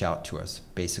reach out to us,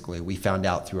 basically. We found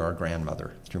out through our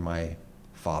grandmother, through my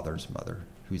father's mother,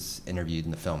 who's interviewed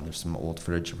in the film. There's some old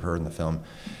footage of her in the film.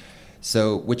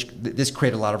 So, this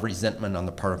created a lot of resentment on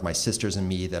the part of my sisters and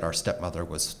me that our stepmother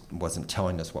wasn't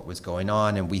telling us what was going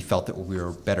on, and we felt that we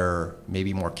were better,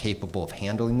 maybe more capable of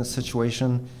handling the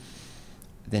situation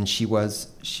than she was.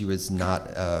 She was not.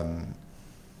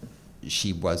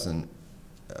 She wasn't.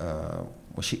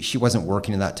 She wasn't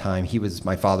working at that time.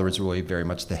 My father was really very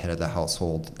much the head of the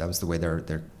household. That was the way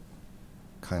their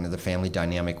kind of the family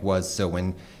dynamic was. So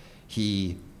when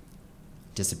he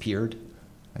disappeared,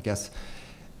 I guess,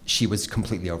 she was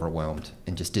completely overwhelmed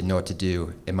and just didn't know what to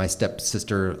do. And my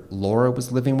stepsister Laura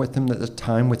was living with him at the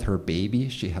time with her baby.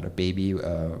 She had a baby,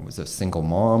 was a single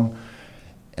mom.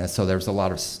 And so there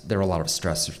were a lot of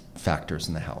stress factors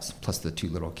in the house, plus the 2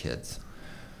 little kids.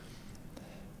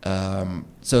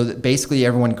 So basically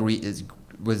everyone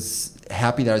was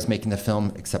happy that I was making the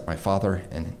film, except my father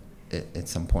and at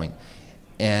some point.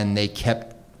 And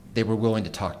they were willing to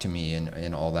talk to me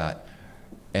and all that.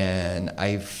 And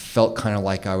I felt kind of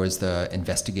like I was the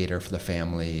investigator for the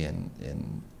family,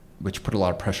 and which put a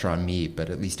lot of pressure on me, but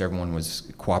at least everyone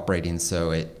was cooperating,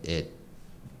 so it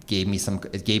gave me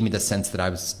the sense that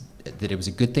it was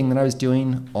a good thing that I was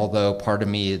doing, although part of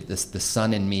me, the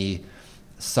son in me,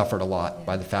 suffered a lot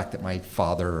by the fact that my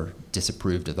father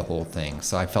disapproved of the whole thing.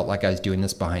 So I felt like I was doing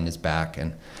this behind his back,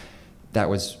 and that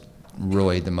was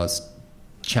really the most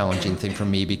challenging thing for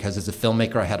me, because as a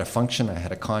filmmaker I had a function, I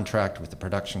had a contract with the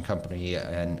production company,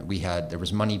 and there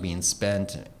was money being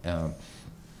spent.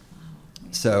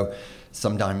 So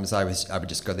sometimes I would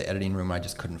just go to the editing room, I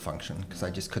just couldn't function because I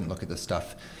just couldn't look at this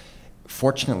stuff.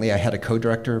 Fortunately, I had a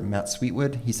co-director, Matt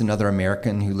Sweetwood. He's another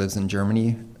American who lives in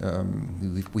Germany.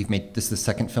 This is the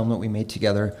second film that we made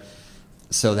together.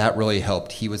 So that really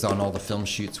helped. He was on all the film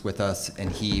shoots with us,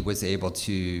 and he was able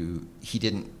to,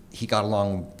 he got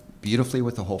along beautifully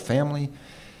with the whole family,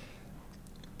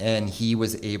 and he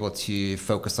was able to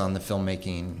focus on the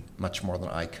filmmaking much more than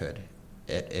I could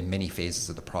at many phases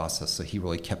of the process. So he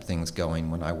really kept things going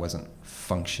when I wasn't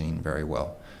functioning very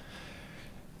well.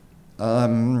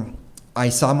 I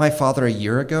saw my father a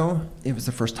year ago. It was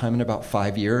the first time in about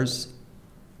 5 years.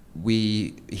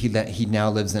 He now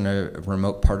lives in a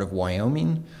remote part of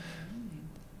Wyoming.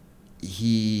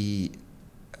 He,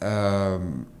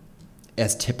 as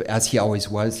he always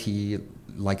was, he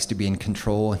likes to be in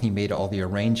control. He made all the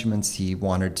arrangements. He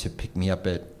wanted to pick me up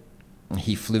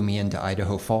he flew me into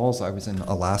Idaho Falls. I was in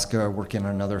Alaska working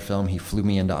on another film. He flew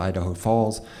me into Idaho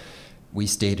Falls. We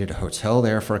stayed at a hotel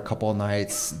there for a couple of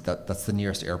nights. That's the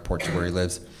nearest airport to where he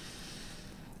lives.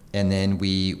 And then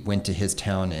we went to his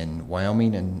town in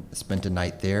Wyoming and spent a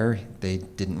night there. They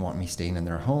didn't want me staying in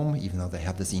their home, even though they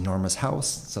have this enormous house.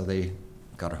 So they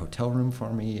got a hotel room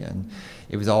for me, and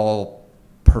it was all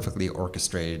perfectly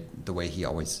orchestrated the way he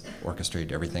always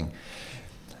orchestrated everything.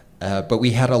 But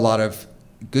we had a lot of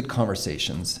good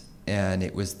conversations, and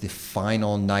it was the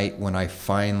final night when I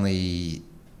finally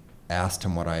asked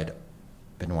him what I had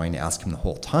been wanting to ask him the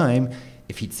whole time,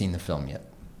 if he'd seen the film yet.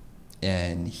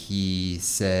 And he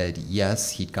said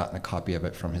yes, he'd gotten a copy of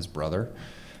it from his brother,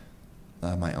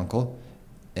 my uncle,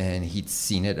 and he'd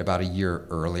seen it about a year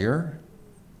earlier.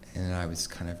 And I was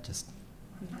kind of just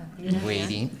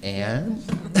waiting, and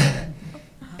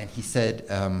he said,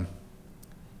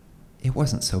 it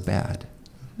wasn't so bad.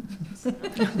 I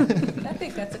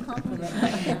think that's a compliment.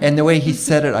 And the way he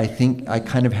said it, I think I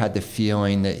kind of had the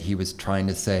feeling that he was trying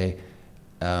to say,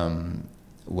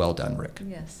 well done, Rick.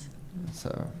 Yes.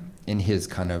 So, in his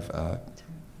kind of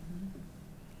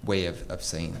way of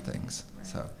saying things.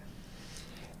 So,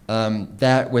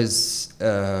 that was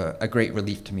a great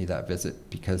relief to me, that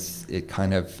visit, because this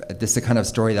is the kind of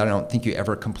story that I don't think you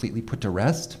ever completely put to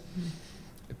rest,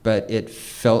 but it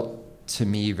felt to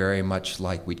me very much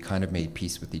like we'd kind of made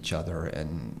peace with each other,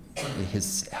 and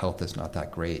his health is not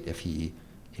that great. If it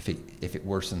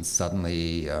worsens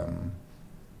suddenly, I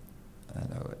don't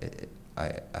know,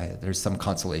 there's some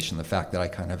consolation in the fact that I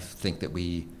kind of think that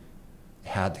we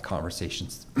had the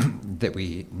conversations that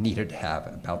we needed to have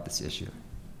about this issue.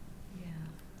 Yeah.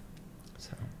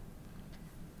 So,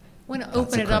 I want to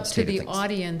open it up to the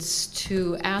audience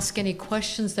to ask any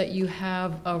questions that you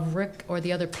have of Rick or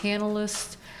the other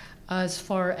panelists as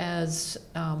far as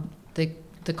the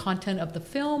content of the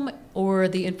film or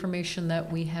the information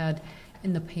that we had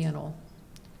in the panel.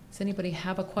 Does anybody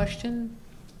have a question?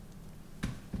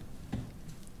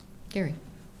 Gary.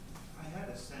 I had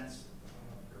a sense of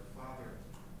your father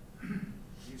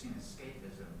using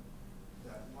escapism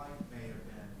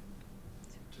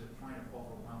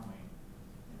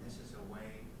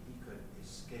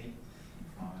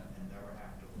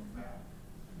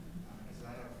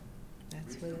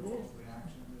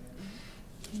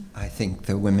I think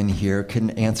the women here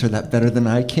can answer that better than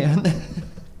I can.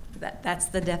 That's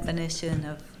the definition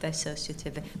of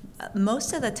dissociative.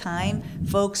 Most of the time,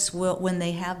 folks will, when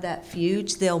they have that fugue,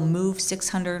 they'll move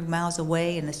 600 miles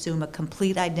away and assume a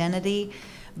complete identity.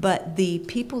 But the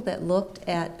people that looked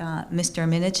at Mr.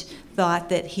 Minnich thought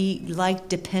that he liked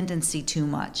dependency too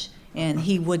much, and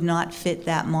he would not fit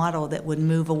that model that would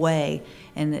move away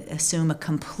and assume a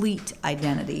complete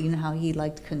identity. You know how he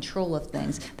liked control of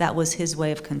things. That was his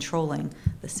way of controlling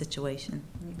the situation.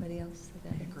 Anybody else?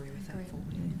 I agree with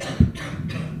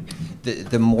that.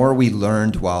 The more we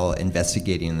learned while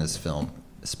investigating this film,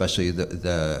 especially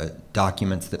the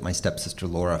documents that my stepsister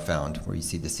Laura found, where you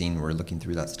see the scene where we're looking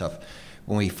through that stuff,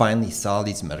 when we finally saw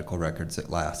these medical records at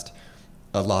last,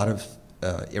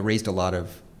 it raised a lot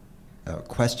of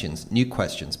questions, new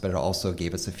questions, but it also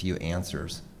gave us a few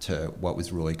answers to what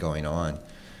was really going on.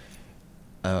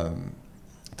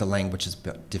 The language is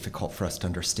difficult for us to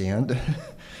understand,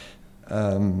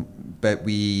 but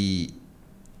we,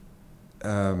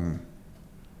 I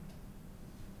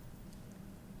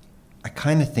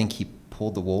kind of think he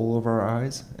pulled the wool over our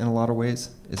eyes in a lot of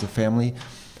ways as a family.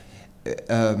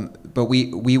 But we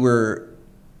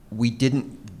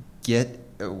didn't get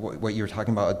what you were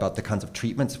talking about the kinds of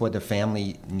treatments, what the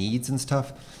family needs and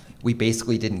stuff. We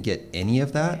basically didn't get any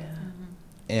of that. Yeah.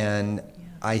 And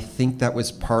I think that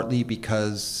was partly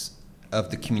because of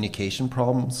the communication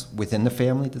problems within the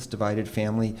family, this divided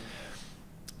family.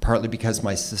 Partly because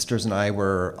my sisters and I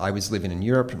was living in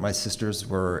Europe, my sisters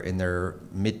were in their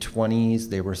mid-20s,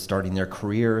 they were starting their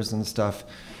careers and stuff.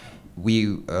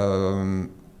 He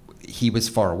was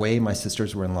far away, my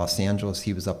sisters were in Los Angeles,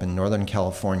 he was up in Northern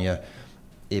California.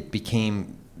 It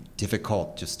became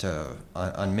difficult just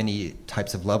on many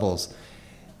types of levels.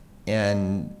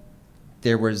 And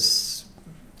there was,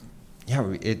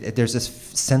 there's this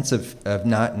sense of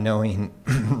not knowing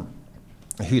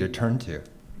who to turn to.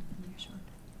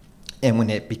 And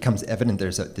when it becomes evident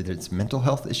there's a mental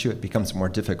health issue, it becomes more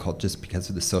difficult just because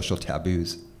of the social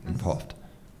taboos involved.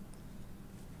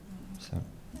 So.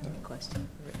 Question.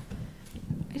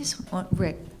 I just want,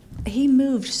 Rick, he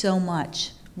moved so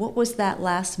much. What was that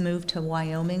last move to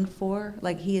Wyoming for?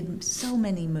 Like, he had so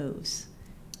many moves.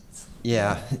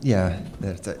 Yeah.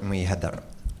 And we had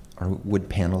our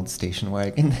wood-paneled station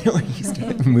wagon that we used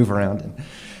to move around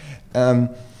in.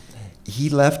 He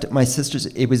left my sisters.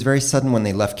 It was very sudden when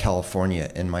they left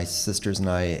California, and my sisters and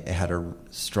I had a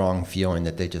strong feeling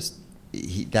that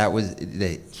he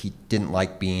didn't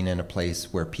like being in a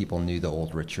place where people knew the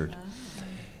old Richard.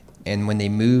 And when they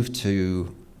moved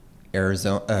to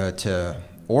to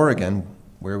Oregon,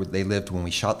 where they lived when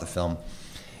we shot the film,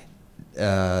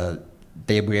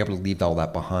 they were able to leave all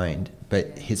that behind.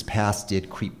 But his past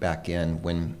did creep back in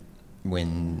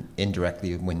when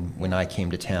indirectly when I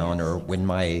came to town, or when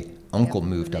my uncle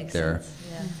moved up there.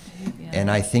 Yeah.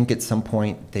 And I think at some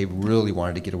point they really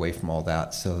wanted to get away from all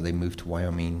that, so they moved to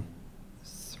Wyoming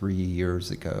 3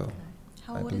 years ago.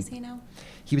 How old is he now?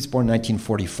 He was born in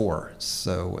 1944,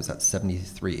 so was that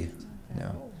 73?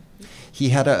 No. He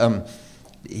had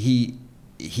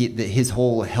his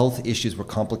whole health issues were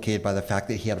complicated by the fact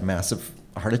that he had a massive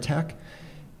heart attack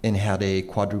and had a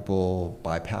quadruple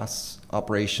bypass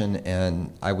operation,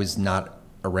 and I was not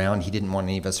around. He didn't want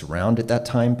any of us around at that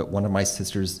time, but one of my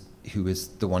sisters, who was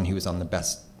the one who was on the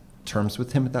best terms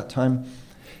with him at that time,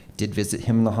 did visit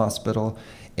him in the hospital,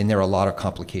 and there were a lot of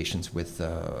complications with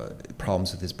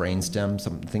problems with his brainstem,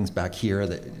 some things back here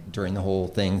that during the whole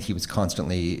thing he was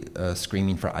constantly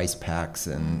screaming for ice packs,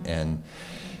 and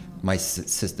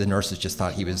the nurses just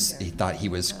thought he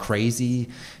was crazy.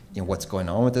 You know, what's going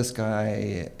on with this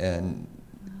guy? And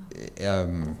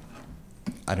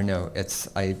I don't know.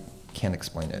 I can't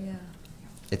explain it. Yeah.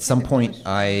 At some point,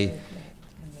 I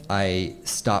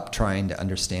stopped trying to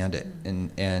understand it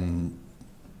and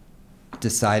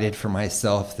decided for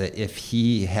myself that if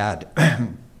he had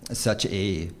such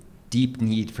a deep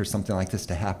need for something like this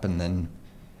to happen, then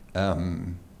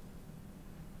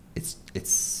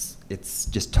it's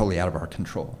just totally out of our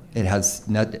control. It's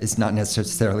not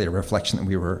necessarily a reflection that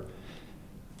we were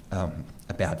a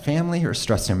bad family or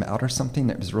stressing him out or something.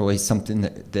 It was really something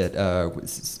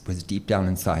that was deep down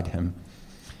inside him.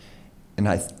 And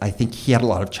I think he had a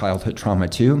lot of childhood trauma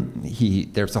too.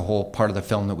 There's a whole part of the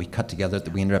film that we cut together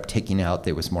that we ended up taking out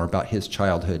that was more about his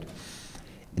childhood,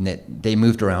 and that they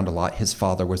moved around a lot. His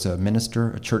father was a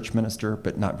minister, a church minister,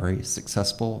 but not very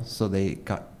successful, so they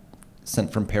got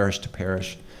sent from parish to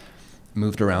parish,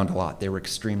 moved around a lot. They were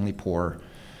extremely poor,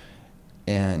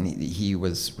 and he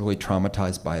was really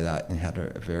traumatized by that and had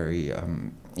a very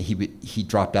he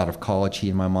dropped out of college, he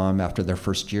and my mom, after their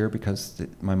first year because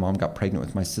my mom got pregnant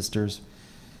with my sisters.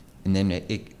 And then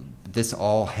this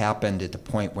all happened at the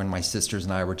point when my sisters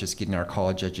and I were just getting our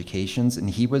college educations, and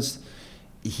he was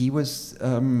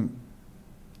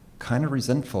kind of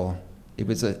resentful. It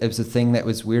was a thing that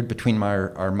was weird between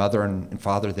our mother and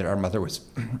father, that our mother was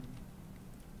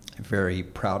very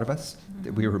proud of us,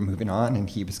 that we were moving on, and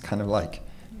he was kind of like,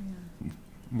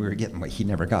 we were getting what he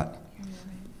never got.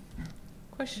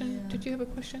 Question? Yeah. Did you have a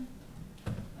question?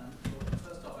 Well,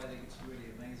 first off, I think it's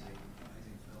really amazing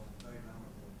film, very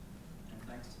memorable, and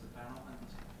thanks to the panel and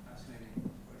fascinating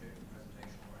project and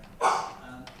presentation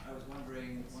around. I was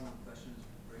wondering, one of the questions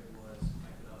Rick was,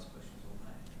 I could ask questions all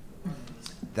night. But one of the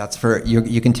That's for you.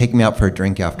 You can take me out for a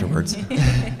drink afterwards. the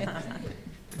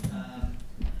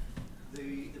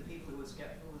people who were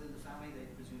skeptical within the family,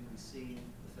 they've presumably seen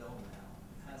the film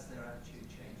now. Has their attitude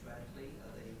changed radically?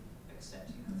 Are they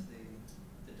accepting of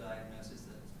the diagnosis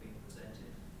that's been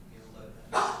presented, although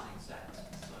that's an exact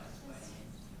science by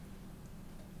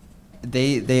any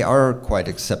means? They are quite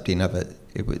accepting of it.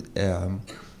 It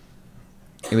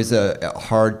was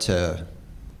hard to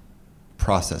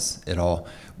process it all.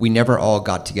 We never all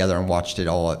got together and watched it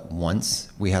all at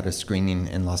once. We had a screening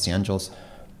in Los Angeles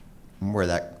where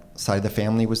that side of the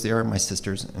family was there, my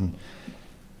sisters and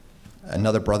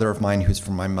another brother of mine who's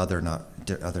from my mother, not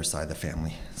the other side of the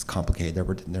family. It's complicated.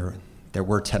 There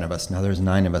were 10 of us. Now there's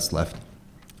 9 of us left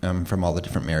from all the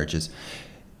different marriages.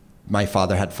 My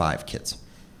father had 5 kids.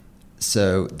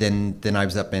 So then I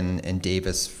was up in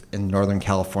Davis in Northern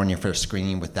California for a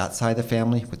screening with that side of the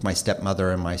family, with my stepmother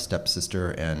and my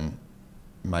stepsister and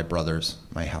my brothers,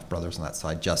 my half-brothers on that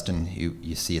side. Justin, who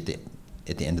you see at the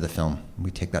end of the film. We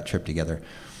take that trip together.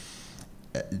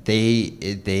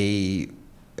 They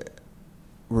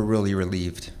were really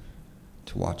relieved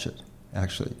to watch it,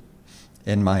 actually.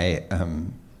 And my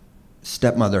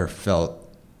stepmother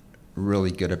felt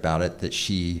really good about it, that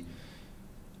she,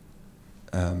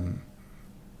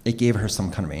 it gave her some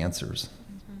kind of answers.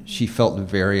 Mm-hmm. She felt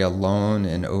very alone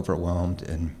and overwhelmed,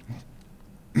 and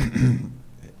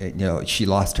she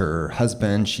lost her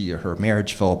husband, her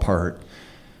marriage fell apart.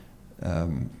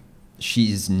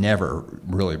 She's never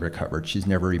really recovered. She's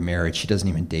never remarried. She doesn't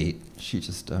even date. She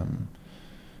just,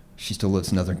 she still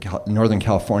lives in Northern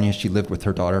California. She lived with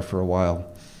her daughter for a while.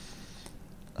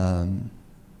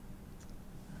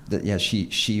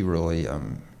 She really,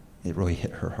 it really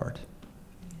hit her hard.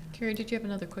 Carrie, did you have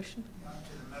another question? To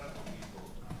the medical people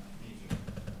meeting,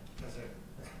 does it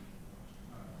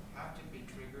have to be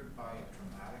triggered by a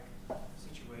traumatic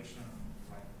situation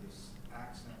like this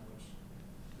accident, which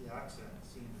the accident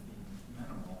seemed to be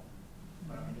minimal,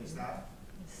 but I mean, is that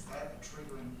a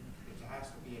triggering, it has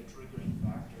to be a triggering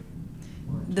factor?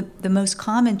 The most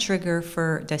common trigger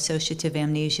for dissociative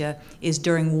amnesia is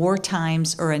during war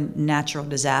times or a natural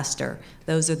disaster.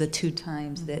 Those are the 2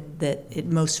 times that it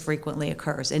most frequently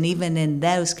occurs. And even in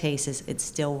those cases, it's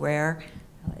still rare.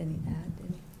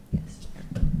 Yes.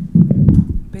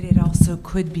 But it also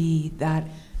could be that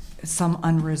some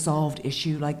unresolved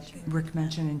issue, like Rick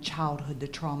mentioned in childhood, the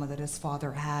trauma that his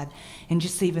father had, and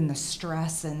just even the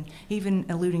stress, and even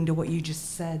alluding to what you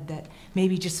just said, that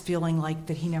maybe just feeling like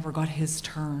that he never got his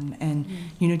turn, and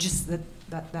just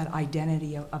that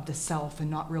identity of the self,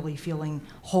 and not really feeling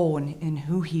whole in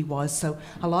who he was. So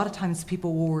a lot of times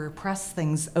people will repress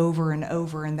things over and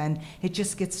over, and then it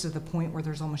just gets to the point where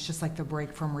there's almost just like the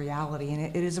break from reality,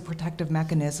 and it is a protective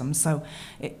mechanism. So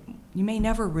you may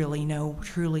never really know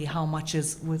truly how much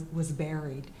was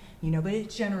buried, but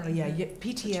it's generally,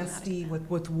 PTSD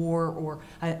with war or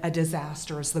a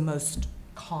disaster is the most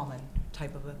common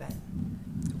type of event.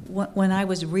 When I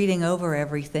was reading over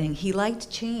everything, he liked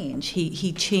change.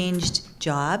 He changed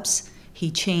jobs,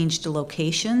 he changed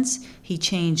locations, he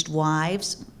changed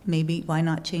wives. Maybe why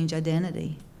not change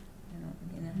identity?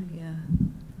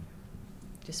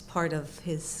 Just part of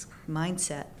his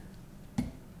mindset.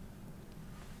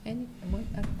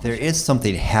 There is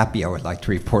something happy I would like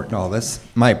to report in all this.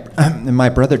 My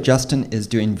brother Justin is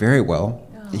doing very well.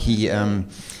 Oh.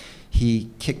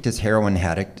 He kicked his heroin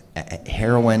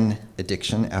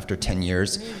addiction after 10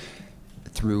 years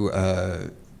through.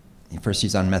 First he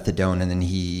was on methadone, and then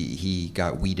he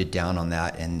got weeded down on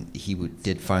that, and he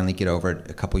did finally get over it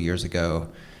a couple years ago.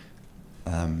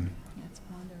 That's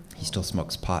wonderful. He still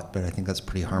smokes pot, but I think that's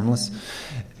pretty harmless.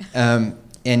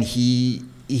 And he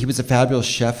was a fabulous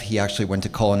chef. He actually went to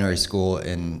culinary school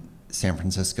in San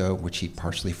Francisco, which he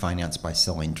partially financed by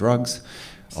selling drugs.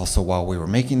 Also, while we were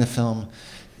making the film,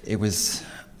 it was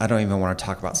I don't even want to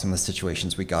talk about some of the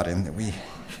situations we got in that we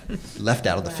left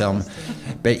out of the film.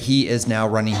 But he is now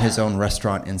running his own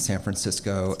restaurant in San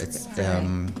Francisco. It's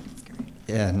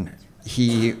and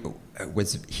he's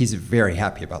very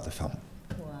happy about the film.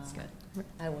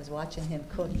 I was watching him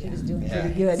cook. He was doing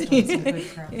pretty Yeah, good. he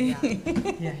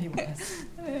was.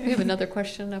 We have another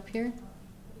question up here.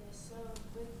 So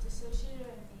with dissociative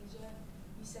amnesia,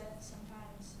 you said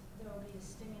sometimes there will be a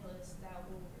stimulus that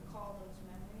will recall those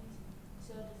memories.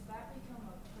 So does that become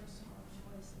a personal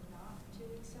choice not to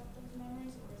accept those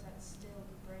memories, or is that still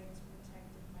the brain's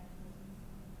protective mechanism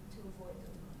to avoid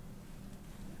those memories?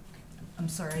 I'm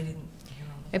sorry, I didn't.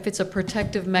 If it's a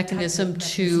protective mechanism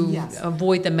to yes.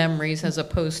 avoid the memories as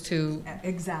opposed to...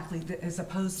 Exactly, as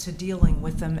opposed to dealing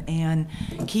with them and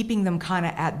keeping them kind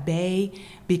of at bay,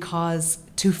 because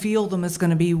to feel them is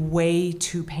going to be way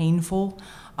too painful,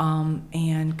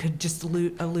 and could just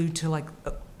allude to like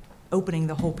opening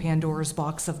the whole Pandora's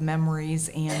box of memories,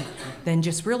 and then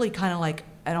just really kind of like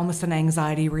almost an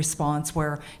anxiety response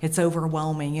where it's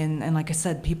overwhelming. And like I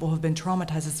said, people have been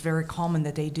traumatized. It's very common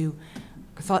that they do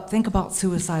think about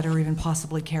suicide or even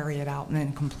possibly carry it out and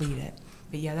then complete it.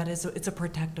 But yeah, it's a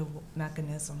protective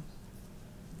mechanism.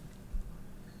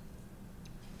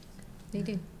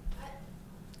 Nadine.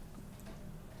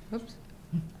 Oops.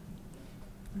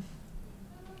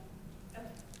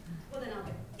 Well, then I'll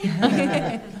go.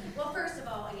 Well, first of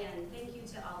all, again, thank you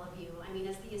to all of you. I mean,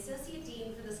 as the Associate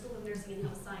Dean for the School of Nursing and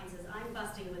Health Sciences, I'm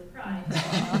busting with pride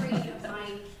for 3 of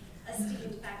my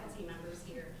esteemed faculty members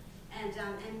here. And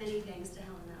many thanks to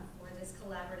Helena for this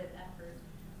collaborative effort.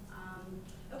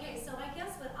 Okay, so I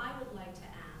guess what I would like to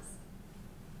ask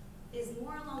is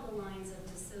more along the lines of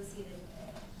dissociative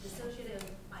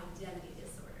identity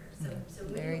disorder. So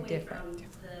Very moving away different. from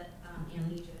the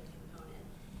amnesia component.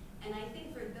 And I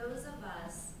think for those of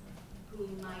us who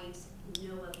might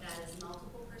know of that as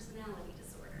multiple personality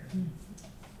disorder,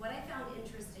 what I found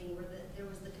interesting were that there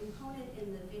was the component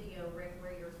in the video, Rick,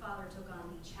 where your father took on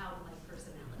the childlike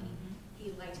personality. He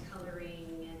liked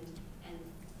coloring and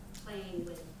playing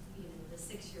with, you know, the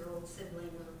 6-year-old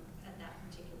sibling or at that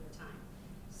particular time.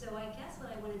 So I guess what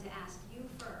I wanted to ask you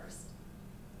first,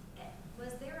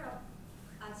 was there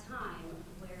a time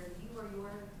where you or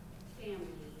your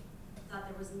family thought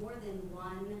there was more than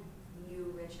one new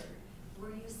Richard?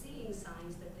 Were you seeing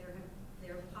signs that there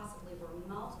possibly were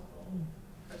multiple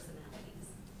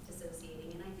personalities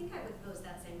dissociating? And I think I would pose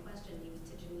that same question maybe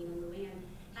to Janene and LuAnn.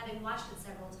 Having watched it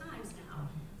several times now,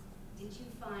 did you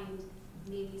find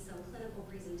maybe some clinical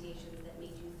presentations that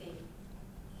made you think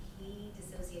he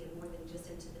dissociated more than just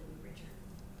into the new Richard?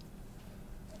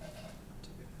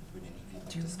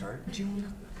 To start?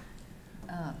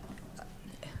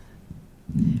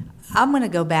 I'm going to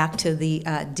go back to the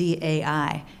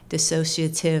DAI,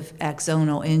 dissociative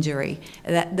axonal injury.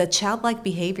 That the childlike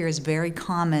behavior is very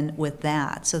common with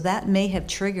that, so that may have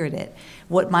triggered it.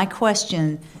 What my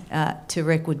question to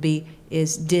Rick would be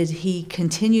is, did he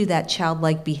continue that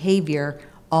childlike behavior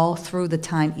all through the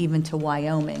time, even to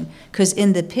Wyoming? Because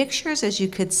in the pictures, as you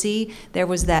could see, there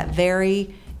was that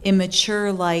very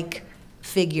immature-like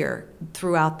figure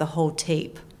throughout the whole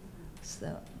tape.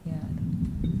 So, yeah.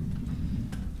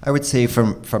 I would say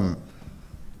from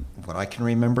what I can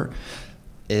remember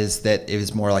is that it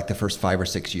was more like the first 5 or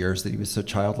 6 years that he was so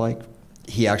childlike.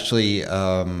 He actually,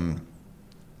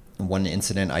 one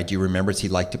incident I do remember is he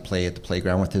liked to play at the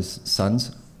playground with his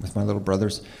sons, with my little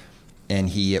brothers, and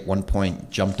he at one point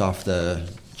jumped off the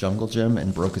jungle gym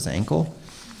and broke his ankle.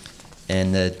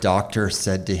 And the doctor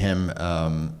said to him,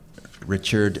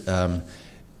 Richard,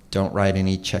 don't write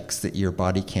any checks that your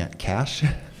body can't cash.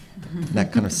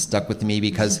 That kind of stuck with me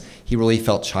because he really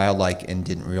felt childlike and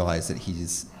didn't realize that he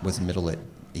was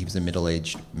a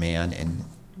middle-aged man and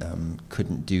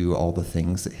couldn't do all the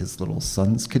things that his little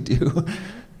sons could do.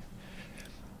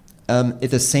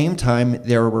 At the same time,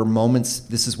 there were moments,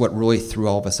 this is what really threw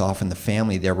all of us off in the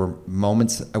family, there were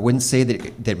moments, I wouldn't say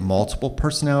that multiple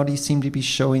personalities seemed to be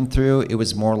showing through, it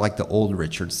was more like the old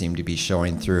Richard seemed to be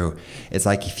showing through. It's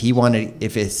like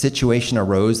if a situation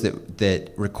arose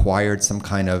that required some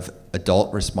kind of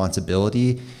adult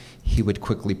responsibility, he would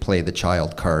quickly play the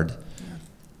child card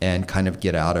and kind of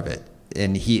get out of it.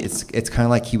 And it's kind of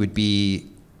like he would be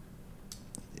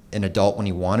an adult when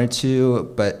he wanted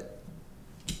to, but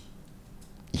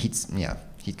he'd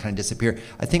kind of disappear.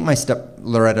 I think my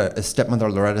stepmother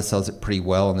Loretta sells it pretty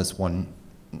well in this one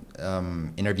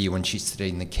interview when she's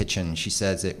sitting in the kitchen. She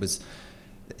says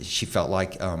she felt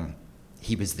like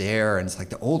he was there, and it's like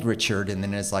the old Richard, and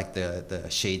then it's like the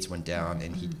shades went down,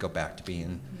 and he'd go back to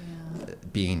being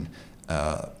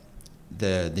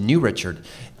the new Richard,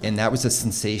 and that was a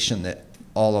sensation that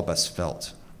all of us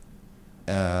felt.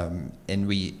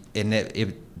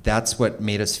 that's what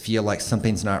made us feel like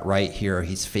something's not right here.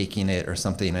 He's faking it or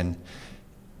something. And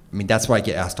I mean, that's why I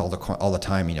get asked all the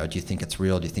time. You know, do you think it's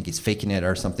real? Do you think he's faking it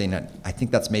or something? And I think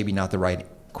that's maybe not the right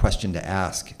question to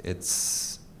ask.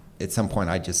 It's at some point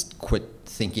I just quit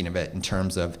thinking of it in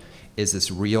terms of, is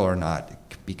this real or not?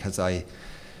 Because it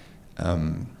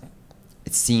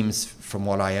seems, from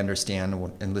what I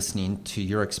understand and listening to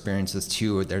your experiences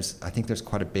too, I think there's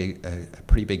quite a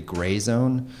pretty big gray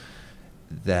zone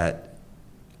that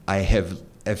I have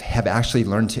actually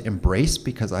learned to embrace,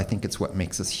 because I think it's what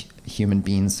makes us human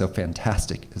beings so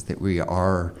fantastic, is that we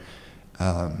are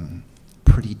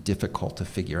pretty difficult to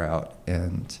figure out,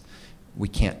 and we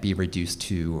can't be reduced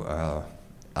to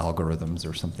algorithms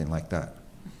or something like that.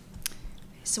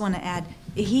 I just want to add,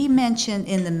 he mentioned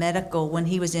in the medical, when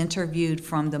he was interviewed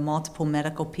from the multiple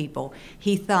medical people,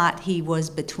 he thought he was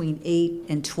between 8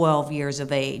 and 12 years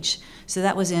of age. So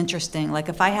that was interesting. Like,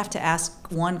 if I have to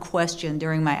ask one question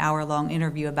during my hour-long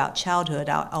interview about childhood,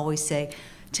 I'll always say,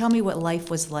 tell me what life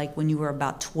was like when you were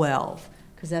about 12,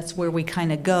 because that's where we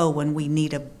kind of go when we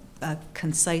need a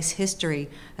concise history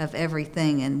of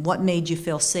everything, and what made you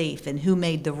feel safe and who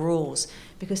made the rules.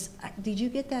 Because did you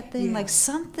get that thing? Yeah. Like,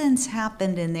 something's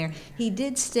happened in there. He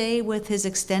did stay with his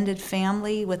extended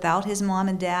family without his mom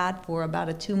and dad for about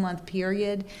a 2-month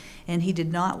period, and he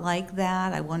did not like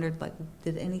that. I wondered, like,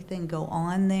 did anything go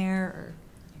on there, or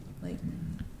like,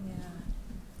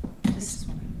 I just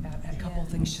want to add a couple of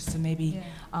things just to maybe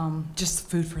just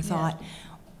food for thought.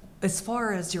 As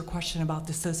far as your question about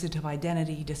dissociative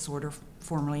identity disorder,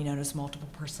 formerly known as multiple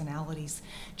personalities,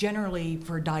 generally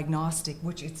for diagnostic,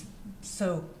 which it's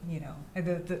so, you know,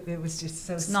 it was just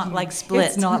so... It's not like split.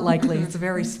 It's not likely. It's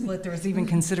very split. There was even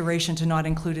consideration to not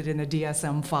include it in the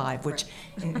DSM-5, which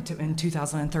in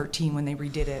 2013 when they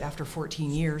redid it after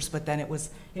 14 years, but then it was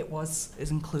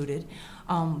included.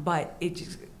 But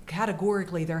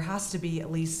categorically, there has to be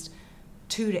at least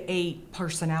 2 to 8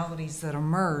 personalities that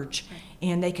emerge,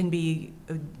 and they can be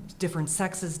different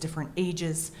sexes, different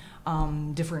ages,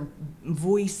 different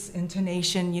voice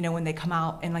intonation, you know, when they come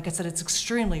out. And like I said, it's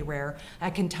extremely rare. I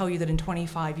can tell you that in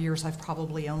 25 years, I've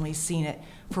probably only seen it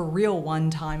for real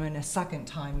one time, and a second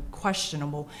time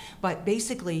questionable. But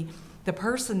basically, the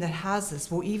person that has this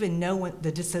will even know when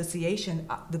the dissociation.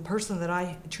 The person that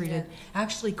I treated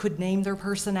actually could name their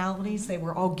personalities. They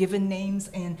were all given names,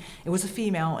 and it was a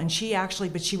female, and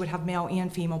but she would have male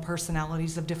and female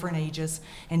personalities of different ages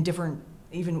and different,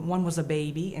 even one was a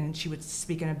baby, and she would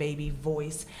speak in a baby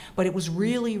voice. But it was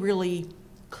really, really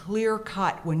clear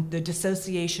cut when the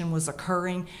dissociation was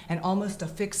occurring, and almost a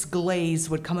fixed glaze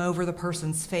would come over the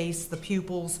person's face, the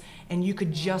pupils, and you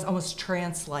could just almost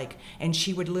trance-like, and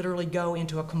she would literally go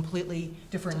into a completely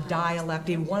different dialect.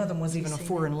 And one of them was even a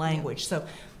foreign language. So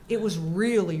it was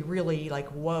really, really like,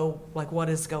 whoa, like what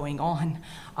is going on?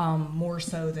 More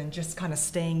so than just kind of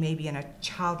staying maybe in a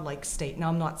childlike state. Now,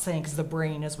 I'm not saying, because the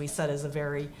brain, as we said, is a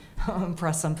very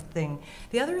impressive thing.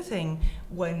 The other thing,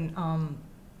 when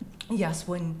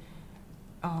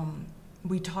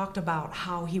we talked about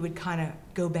how he would kind of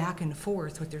go back and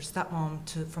forth with their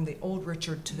stepmom from the old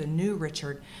Richard to the new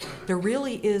Richard, there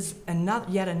really is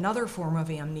yet another form of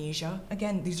amnesia.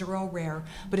 Again, these are all rare,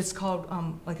 but it's called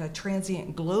like a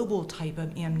transient global type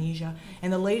of amnesia.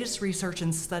 And the latest research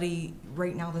and study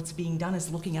right now that's being done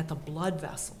is looking at the blood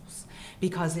vessels,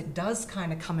 because it does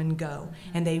kind of come and go.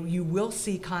 And you will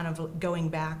see kind of going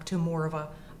back to more of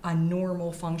a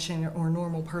normal function or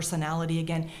normal personality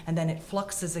again, and then it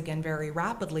fluxes again very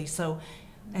rapidly. So,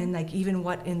 and like even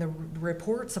what in the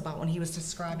reports about when he was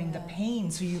describing the pain,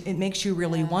 so it makes you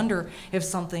really wonder if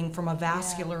something from a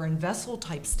vascular and vessel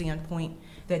type standpoint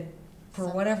that for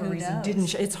whatever reason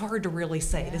didn't, it's hard to really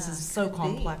say. This is so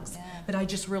complex. But I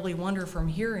just really wonder from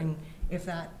hearing if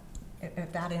that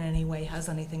in any way has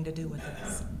anything to do with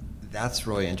this. That's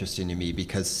really interesting to me,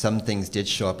 because some things did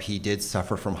show up. He did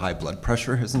suffer from high blood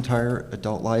pressure his entire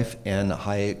adult life and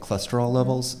high cholesterol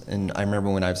levels. And I remember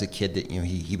when I was a kid that, you know,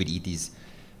 he would eat these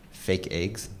fake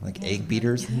eggs, like egg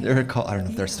beaters, they're called. I don't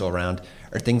know if they're still around,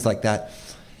 or things like that.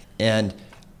 And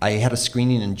I had a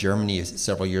screening in Germany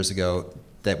several years ago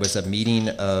that was a meeting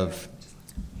of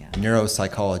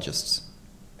neuropsychologists.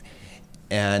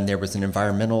 And there was an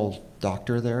environmental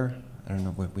doctor there. I don't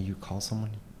know, what would you call someone?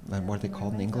 What are they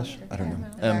called in English? I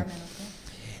don't know.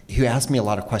 He asked me a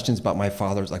lot of questions about my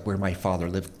father's, like where my father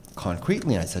lived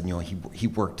concretely. And I said, you know, he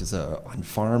worked on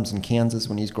farms in Kansas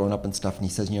when he was growing up and stuff. And he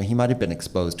says, you know, he might have been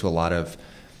exposed to a lot of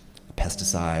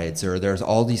pesticides, or there's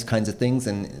all these kinds of things.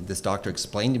 And this doctor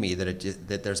explained to me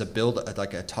that there's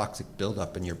like a toxic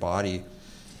buildup in your body.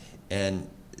 And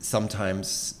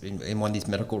sometimes in one of these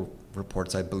medical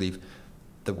reports, I believe,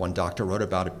 the one doctor wrote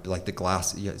about it, like the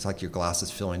glass, it's like your glass is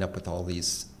filling up with all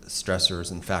these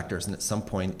stressors and factors, and at some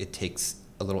point it takes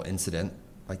a little incident,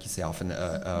 like you say, often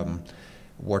a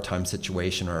wartime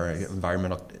situation or an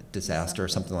environmental disaster or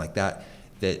something like that,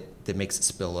 that makes it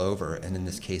spill over. And in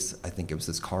this case, I think it was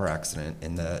this car accident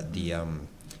and the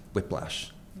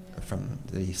whiplash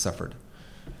that he suffered.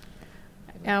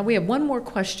 We have one more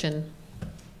question.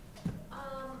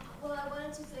 Well, I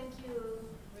wanted to thank you,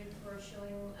 Rick, for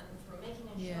showing and for making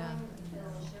a showing and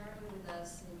sharing with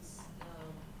us. It's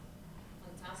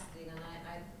fantastic, and I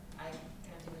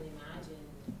can't even imagine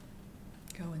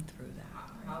going through that.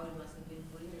 How it must have been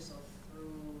putting yourself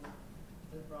through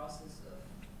the process of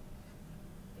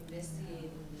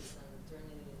investigating this and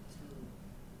turning it into.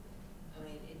 I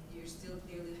mean, you're still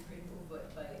clearly very moved, but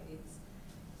it's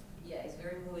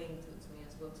very moving to me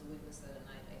as well to witness that, and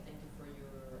I thank you for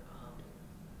your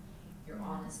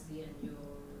honesty and your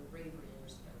bravery and your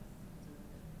strength.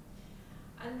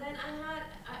 And then I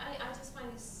just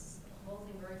find this whole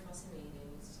thing very fascinating.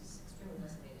 It's just extremely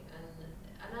fascinating, and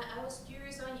I was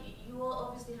curious. You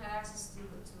all obviously had access to the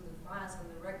files and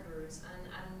the records, and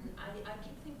I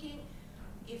keep thinking,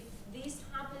 if this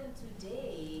happened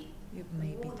today,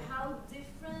 how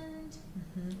different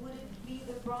would it be,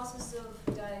 the process of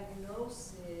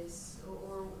diagnosis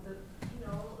or the,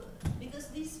 because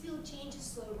this field changes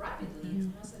so rapidly. It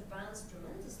has advanced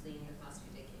tremendously in the past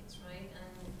few decades, right?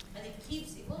 And it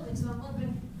keeps evolving. So I'm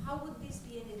wondering, how would this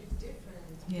be any different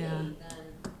today than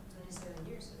 27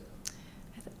 years ago?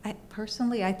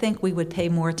 Personally, I think we would pay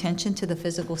more attention to the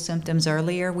physical symptoms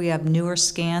earlier. We have newer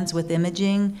scans with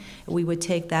imaging. We would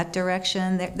take that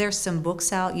direction. There's some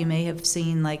books out you may have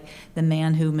seen, like The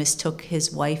Man Who Mistook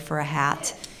His Wife for a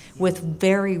Hat, with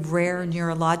very rare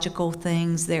neurological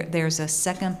things. There's a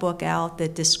second book out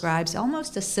that describes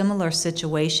almost a similar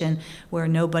situation where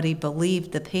nobody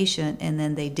believed the patient, and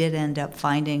then they did end up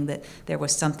finding that there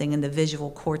was something in the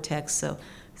visual cortex.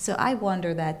 So I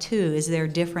wonder that too. Is there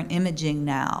different imaging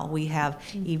now? We have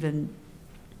even,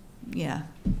 I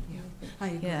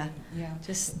agree. Yeah.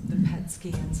 Just the PET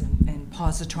scans and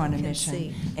positron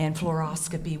emission and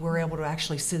fluoroscopy. We're able to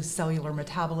actually see cellular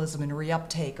metabolism and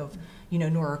reuptake of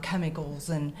neurochemicals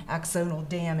and axonal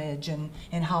damage and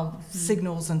how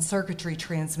signals and circuitry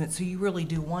transmit. So you really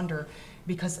do wonder,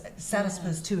 because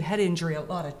satisfies to head injury, a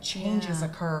lot of changes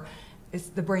occur.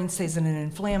 The brain stays in an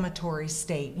inflammatory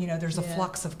state. There's a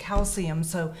flux of calcium,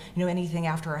 so anything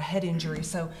after a head injury.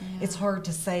 So it's hard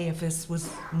to say if this was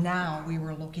now we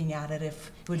were looking at it,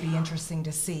 if it would be interesting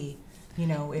to see,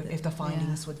 if the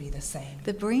findings would be the same.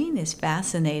 The brain is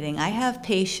fascinating. I have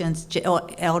patients,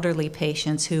 elderly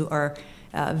patients, who are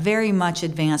very much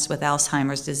advanced with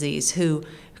Alzheimer's disease, who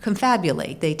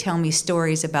confabulate. They tell me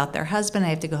stories about their husband. I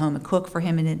have to go home and cook for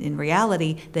him, and in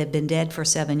reality, they've been dead for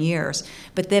 7 years.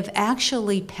 But they've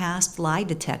actually passed lie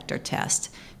detector tests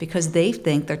because they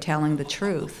think they're telling the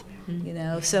truth.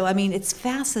 So I mean, it's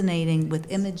fascinating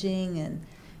with imaging and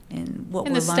what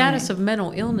and we're the status learning. of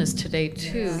mental illness today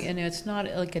too, and it's not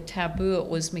like a taboo it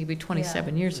was maybe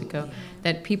 27 years ago,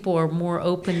 that people are more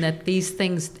open that these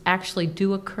things actually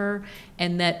do occur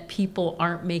and that people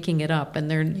aren't making it up, and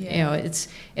they're it's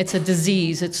a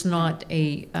disease, it's not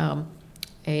an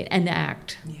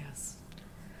act. Yes.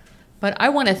 But I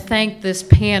want to thank this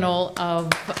panel for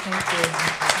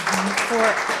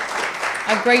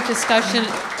a great discussion.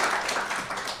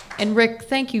 And Rick,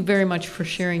 thank you very much for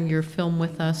sharing your film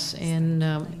with us, and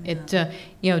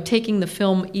taking the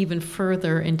film even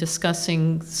further and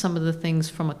discussing some of the things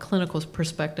from a clinical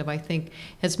perspective, I think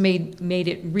has made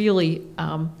it really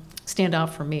stand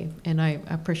out for me, and I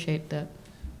appreciate that.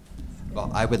 Well,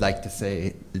 I would like to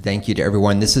say thank you to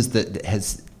everyone. This is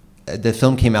the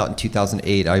film came out in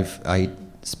 2008. I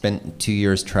spent 2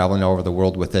 years traveling all over the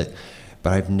world with it,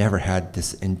 but I've never had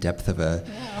this in-depth of a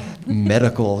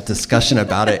medical discussion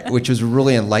about it, which was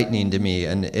really enlightening to me,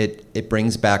 and it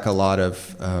brings back a lot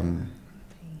of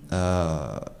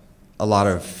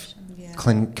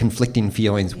conflicting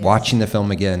feelings watching the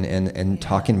film again and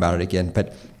talking about it again.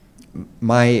 But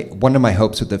one of my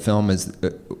hopes with the film is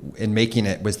in making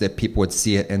it was that people would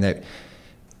see it and that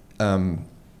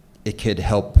it could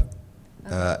help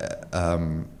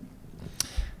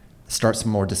start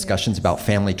some more discussions about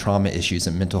family trauma issues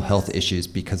and mental health issues,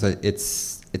 because I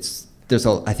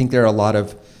think there are a lot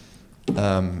of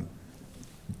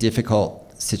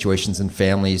difficult situations in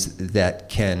families that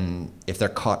can, if they're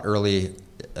caught early,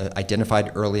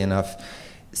 identified early enough,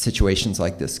 situations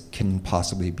like this can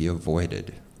possibly be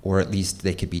avoided, or at least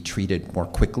they could be treated more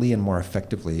quickly and more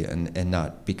effectively and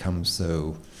not become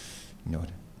so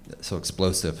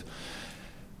explosive.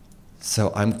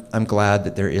 So I'm glad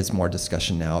that there is more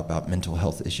discussion now about mental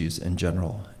health issues in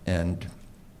general. And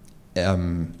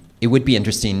it would be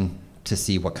interesting to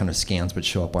see what kind of scans would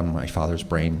show up on my father's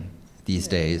brain these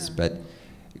days. But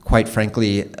quite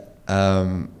frankly,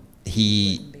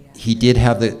 he did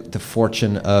have the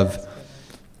fortune of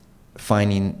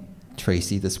finding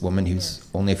Tracy, this woman who's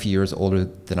only a few years older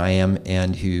than I am,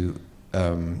 and who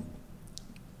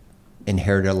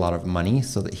inherited a lot of money,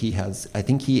 so that he has, I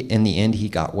think in the end, he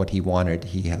got what he wanted.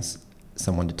 He has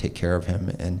someone to take care of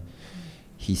him, and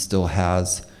he still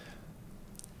has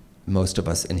most of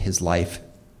us in his life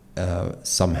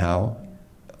somehow,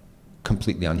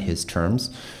 completely on his terms.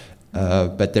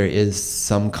 But there is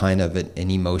some kind of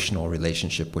an emotional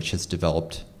relationship which has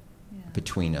developed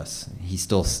between us. He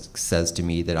still says to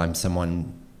me that I'm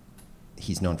someone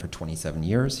he's known for 27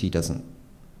 years.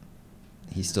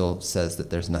 He still says that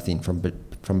there's nothing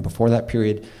from before that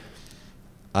period.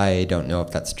 I don't know if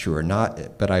that's true or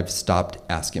not, but I've stopped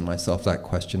asking myself that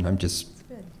question. I'm just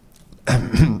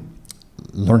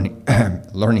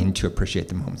learning to appreciate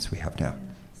the moments we have now.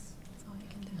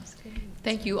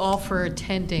 Thank you all for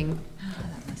attending.